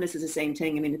 mindfulness is the same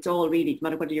thing. I mean, it's all really, no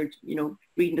matter whether you're,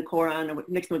 reading the Quran, or it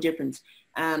makes no difference.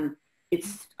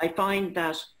 I find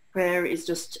that prayer is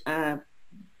just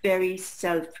very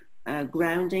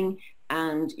self-grounding,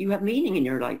 and you have meaning in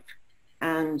your life.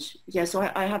 And yeah,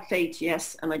 so I have faith,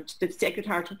 yes. And the Sacred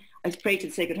Heart, I pray to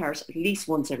the Sacred Heart at least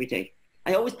once every day.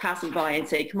 I always pass it by and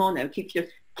say, come on now, keep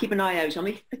an eye out on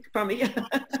me, for me.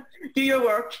 Do your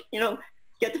work,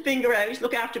 get the finger out,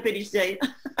 look after Biddys today.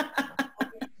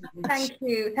 Thank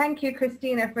you,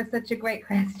 Christina, for such a great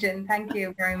question. Thank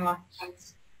you very much.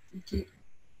 Thank you.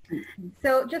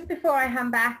 So just before I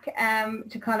hand back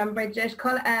to Colm, Bridget,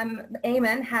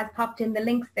 Eamon has popped in the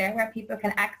links there where people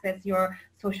can access your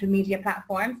social media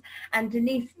platforms. And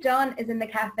Denise Dunn is in the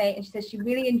cafe, and she says she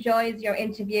really enjoys your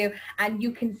interview, and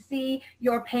you can see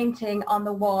your painting on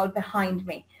the wall behind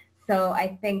me. So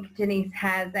I think Denise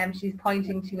has, she's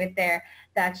pointing to it there,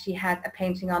 that she has a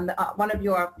painting on the one of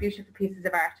your beautiful pieces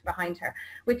of art behind her,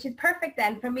 which is perfect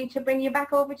then for me to bring you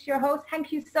back over to your host.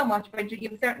 Thank you so much, Bridget.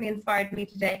 You've certainly inspired me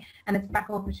today, and it's back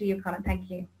over to you, Colm. Thank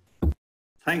you.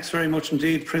 Thanks very much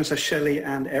indeed, Princess Shelley,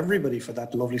 and everybody for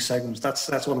that lovely segment. That's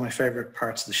one of my favourite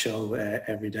parts of the show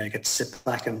every day. I get to sit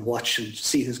back and watch and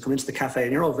see who's come into the cafe,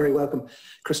 and you're all very welcome.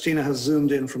 Christina has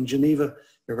zoomed in from Geneva.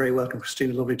 You're very welcome,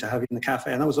 Christina. Lovely to have you in the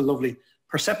cafe. And that was a lovely,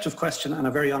 perceptive question and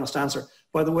a very honest answer.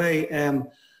 By the way, I'm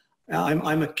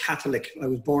a Catholic. I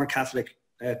was born Catholic.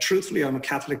 Truthfully, I'm a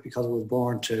Catholic because I was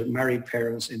born to married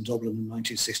parents in Dublin in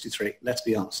 1963. Let's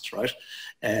be honest, right?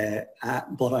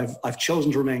 But I've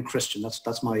chosen to remain Christian.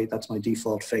 That's my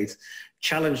default faith.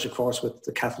 Challenged, of course, with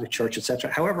the Catholic Church,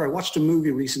 etc. However, I watched a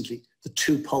movie recently, The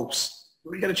Two Popes.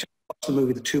 We get a chance to watch the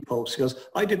movie, The Two Popes, because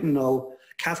I didn't know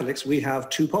Catholics, we have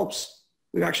two popes.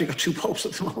 We've actually got two popes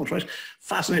at the moment, right?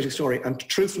 Fascinating story. And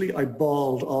truthfully, I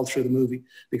bawled all through the movie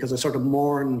because I sort of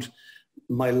mourned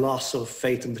my loss of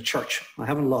faith in the church. I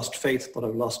haven't lost faith, but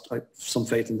I've lost some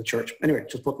faith in the church. Anyway,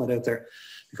 just putting that out there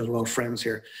because we're all friends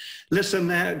here. Listen,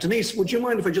 Denise, would you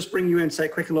mind if I just bring you in and say a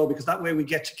quick hello, because that way we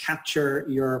get to capture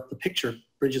the picture,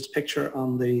 Bridget's picture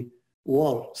on the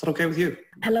wall. Is that okay with you?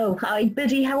 Hello. Hi,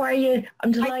 Biddy. How are you?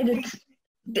 I'm delighted.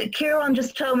 Kieran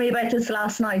just told me about this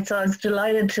last night, so I was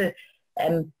delighted to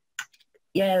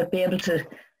be able to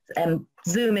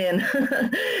zoom in.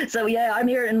 So yeah, I'm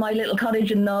here in my little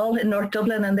cottage in Knoll in North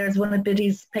Dublin, and there's one of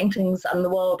Biddy's paintings on the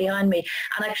wall behind me.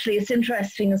 And actually it's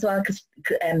interesting as well, because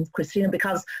Christina,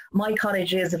 because my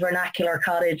cottage is a vernacular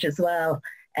cottage as well.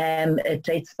 It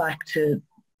dates back to,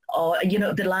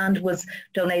 the land was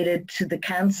donated to the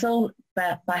council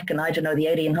back in, I don't know, the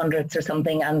 1800s or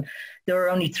something, and there were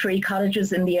only 3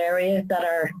 cottages in the area that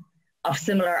are of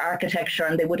similar architecture,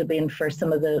 and they would have been for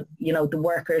some of the, the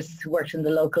workers who worked in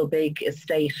the local big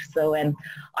estate. So it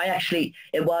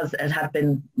had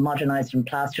been modernised and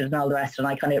plastered and all the rest, and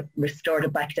I kind of restored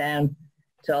it back down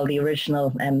to all the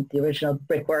original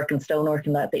brickwork and stonework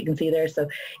and that you can see there. So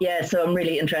yeah, so I'm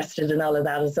really interested in all of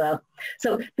that as well.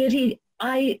 So Biddy,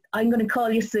 I'm going to call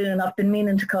you soon. I've been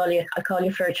meaning to call you. I'll call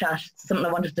you for a chat. It's something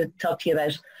I wanted to talk to you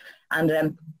about.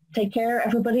 And take care,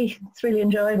 everybody. It's really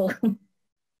enjoyable.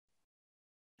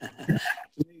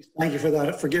 Thank you for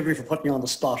that. Forgive me for putting you on the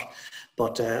spot,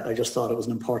 but I just thought it was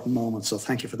an important moment, so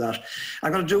thank you for that.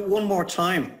 I'm going to do it one more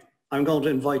time. I'm going to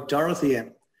invite Dorothy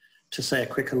in to say a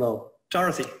quick hello.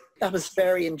 Dorothy. That was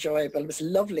very enjoyable. It was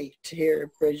lovely to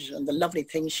hear Bridget and the lovely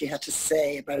things she had to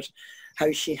say about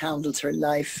how she handles her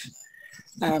life.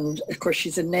 And of course,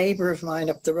 she's a neighbour of mine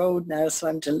up the road now, so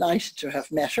I'm delighted to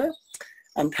have met her.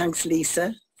 And thanks,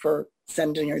 Lisa, for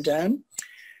sending her down.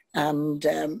 And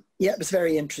yeah, it was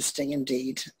very interesting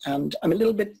indeed. And I'm a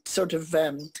little bit sort of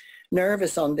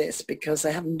nervous on this because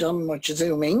I haven't done much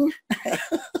Zooming.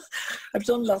 I've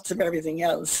done lots of everything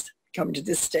else coming to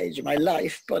this stage of my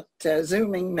life, but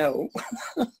Zooming, no.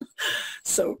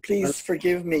 So please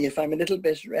forgive me if I'm a little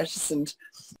bit reticent.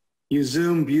 You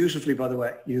Zoom beautifully, by the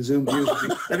way. You Zoom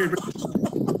beautifully.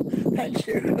 Thank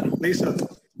you. Lisa.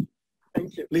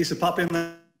 Thank you. Lisa, pop in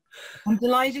there. I'm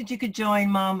delighted you could join,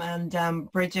 Mum,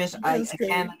 and Bridget. I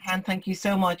can't thank you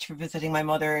so much for visiting my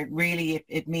mother. It really,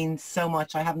 it means so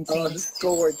much. I haven't seen it's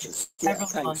gorgeous. Yeah,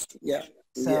 several months. Yeah.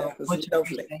 So yeah, it was much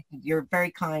lovely. You're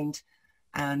very kind.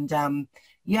 And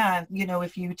yeah,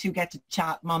 if you two get to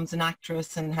chat, Mum's an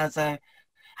actress and has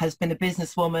been a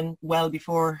businesswoman well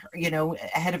before,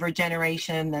 ahead of her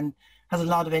generation, and has a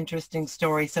lot of interesting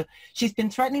stories. So she's been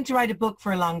threatening to write a book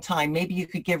for a long time. Maybe you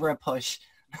could give her a push.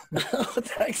 Oh,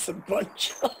 thanks a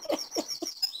bunch.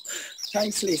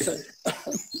 Thanks, Lisa.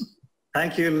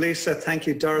 Thank you, Lisa. Thank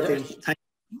you, Dorothy.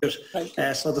 Yeah. Thank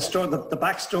you. So the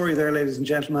backstory there, ladies and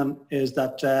gentlemen, is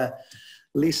that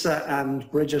Lisa and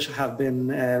Bridget have been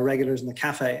regulars in the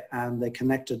cafe, and they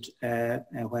connected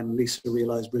when Lisa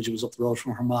realised Bridget was up the road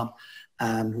from her mom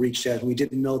and reached out. And we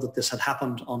didn't know that this had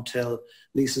happened until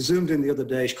Lisa Zoomed in the other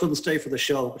day. She couldn't stay for the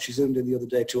show, but she Zoomed in the other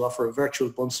day to offer a virtual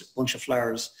bunch of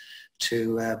flowers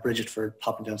to Bridget for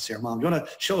popping down to see her mom. Do you want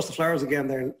to show us the flowers again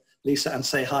there, Lisa, and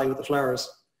say hi with the flowers?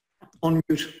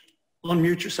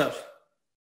 Unmute yourself.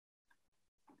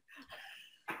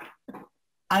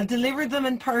 I'll deliver them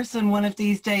in person one of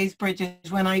these days,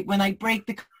 Bridget, when I break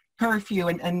the curfew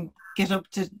and get up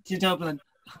to Dublin.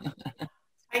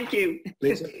 Thank you.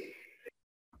 Lisa.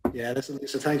 Yeah, listen,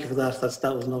 Lisa, thank you for that.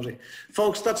 That was lovely.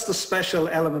 Folks, that's the special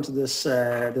element of this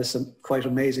quite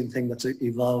amazing thing that's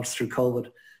evolved through COVID.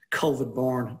 COVID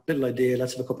born, little idea,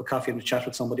 let's have a cup of coffee and a chat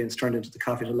with somebody, and it's turned into the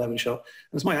Coffee at 11 show. And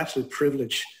it's my absolute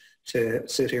privilege to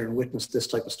sit here and witness this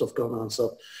type of stuff going on.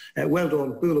 So well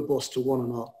done, bula bus to one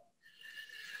and all.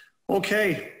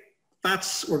 Okay,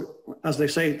 as they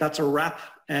say, that's a wrap.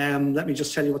 Let me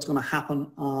just tell you what's going to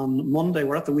happen on Monday.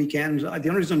 We're at the weekend. The only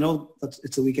reason I know that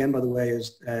it's the weekend, by the way,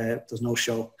 is there's no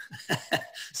show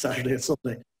Saturday and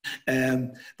Sunday.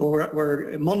 But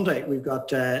we're Monday, we've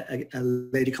got a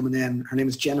lady coming in. Her name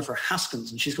is Jennifer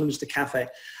Haskins, and she's coming to the cafe.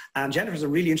 And Jennifer's a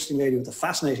really interesting lady with a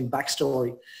fascinating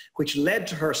backstory, which led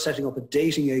to her setting up a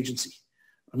dating agency,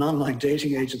 an online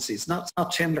dating agency. It's not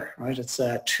Tinder, right? It's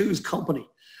Two's company.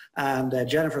 And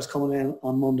Jennifer's coming in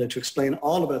on Monday to explain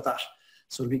all about that.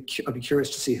 So I'll be curious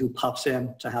to see who pops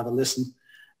in to have a listen.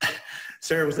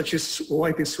 Sarah, was that you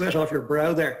wiping sweat off your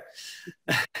brow there?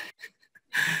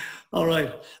 All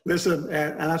right. Listen,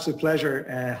 an absolute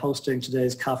pleasure hosting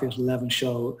today's Coffee at 11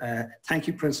 show. Thank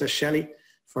you, Princess Shelley,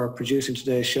 for producing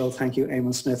today's show. Thank you,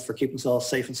 Eamon Smith, for keeping us all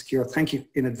safe and secure. Thank you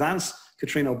in advance,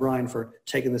 Katrina O'Brien, for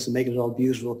taking this and making it all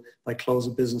beautiful by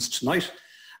closing business tonight.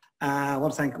 I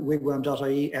want to thank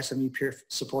wigwam.ie, SME Peer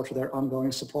Support, for their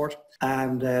ongoing support.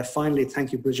 And finally,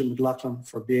 thank you, Brighid McLaughlin,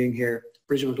 for being here.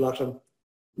 Brighid McLaughlin,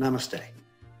 namaste.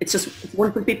 It's just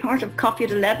wonderful to be part of Coffee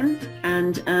at 11,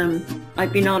 and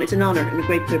I've been on. It's an honour and a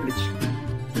great privilege.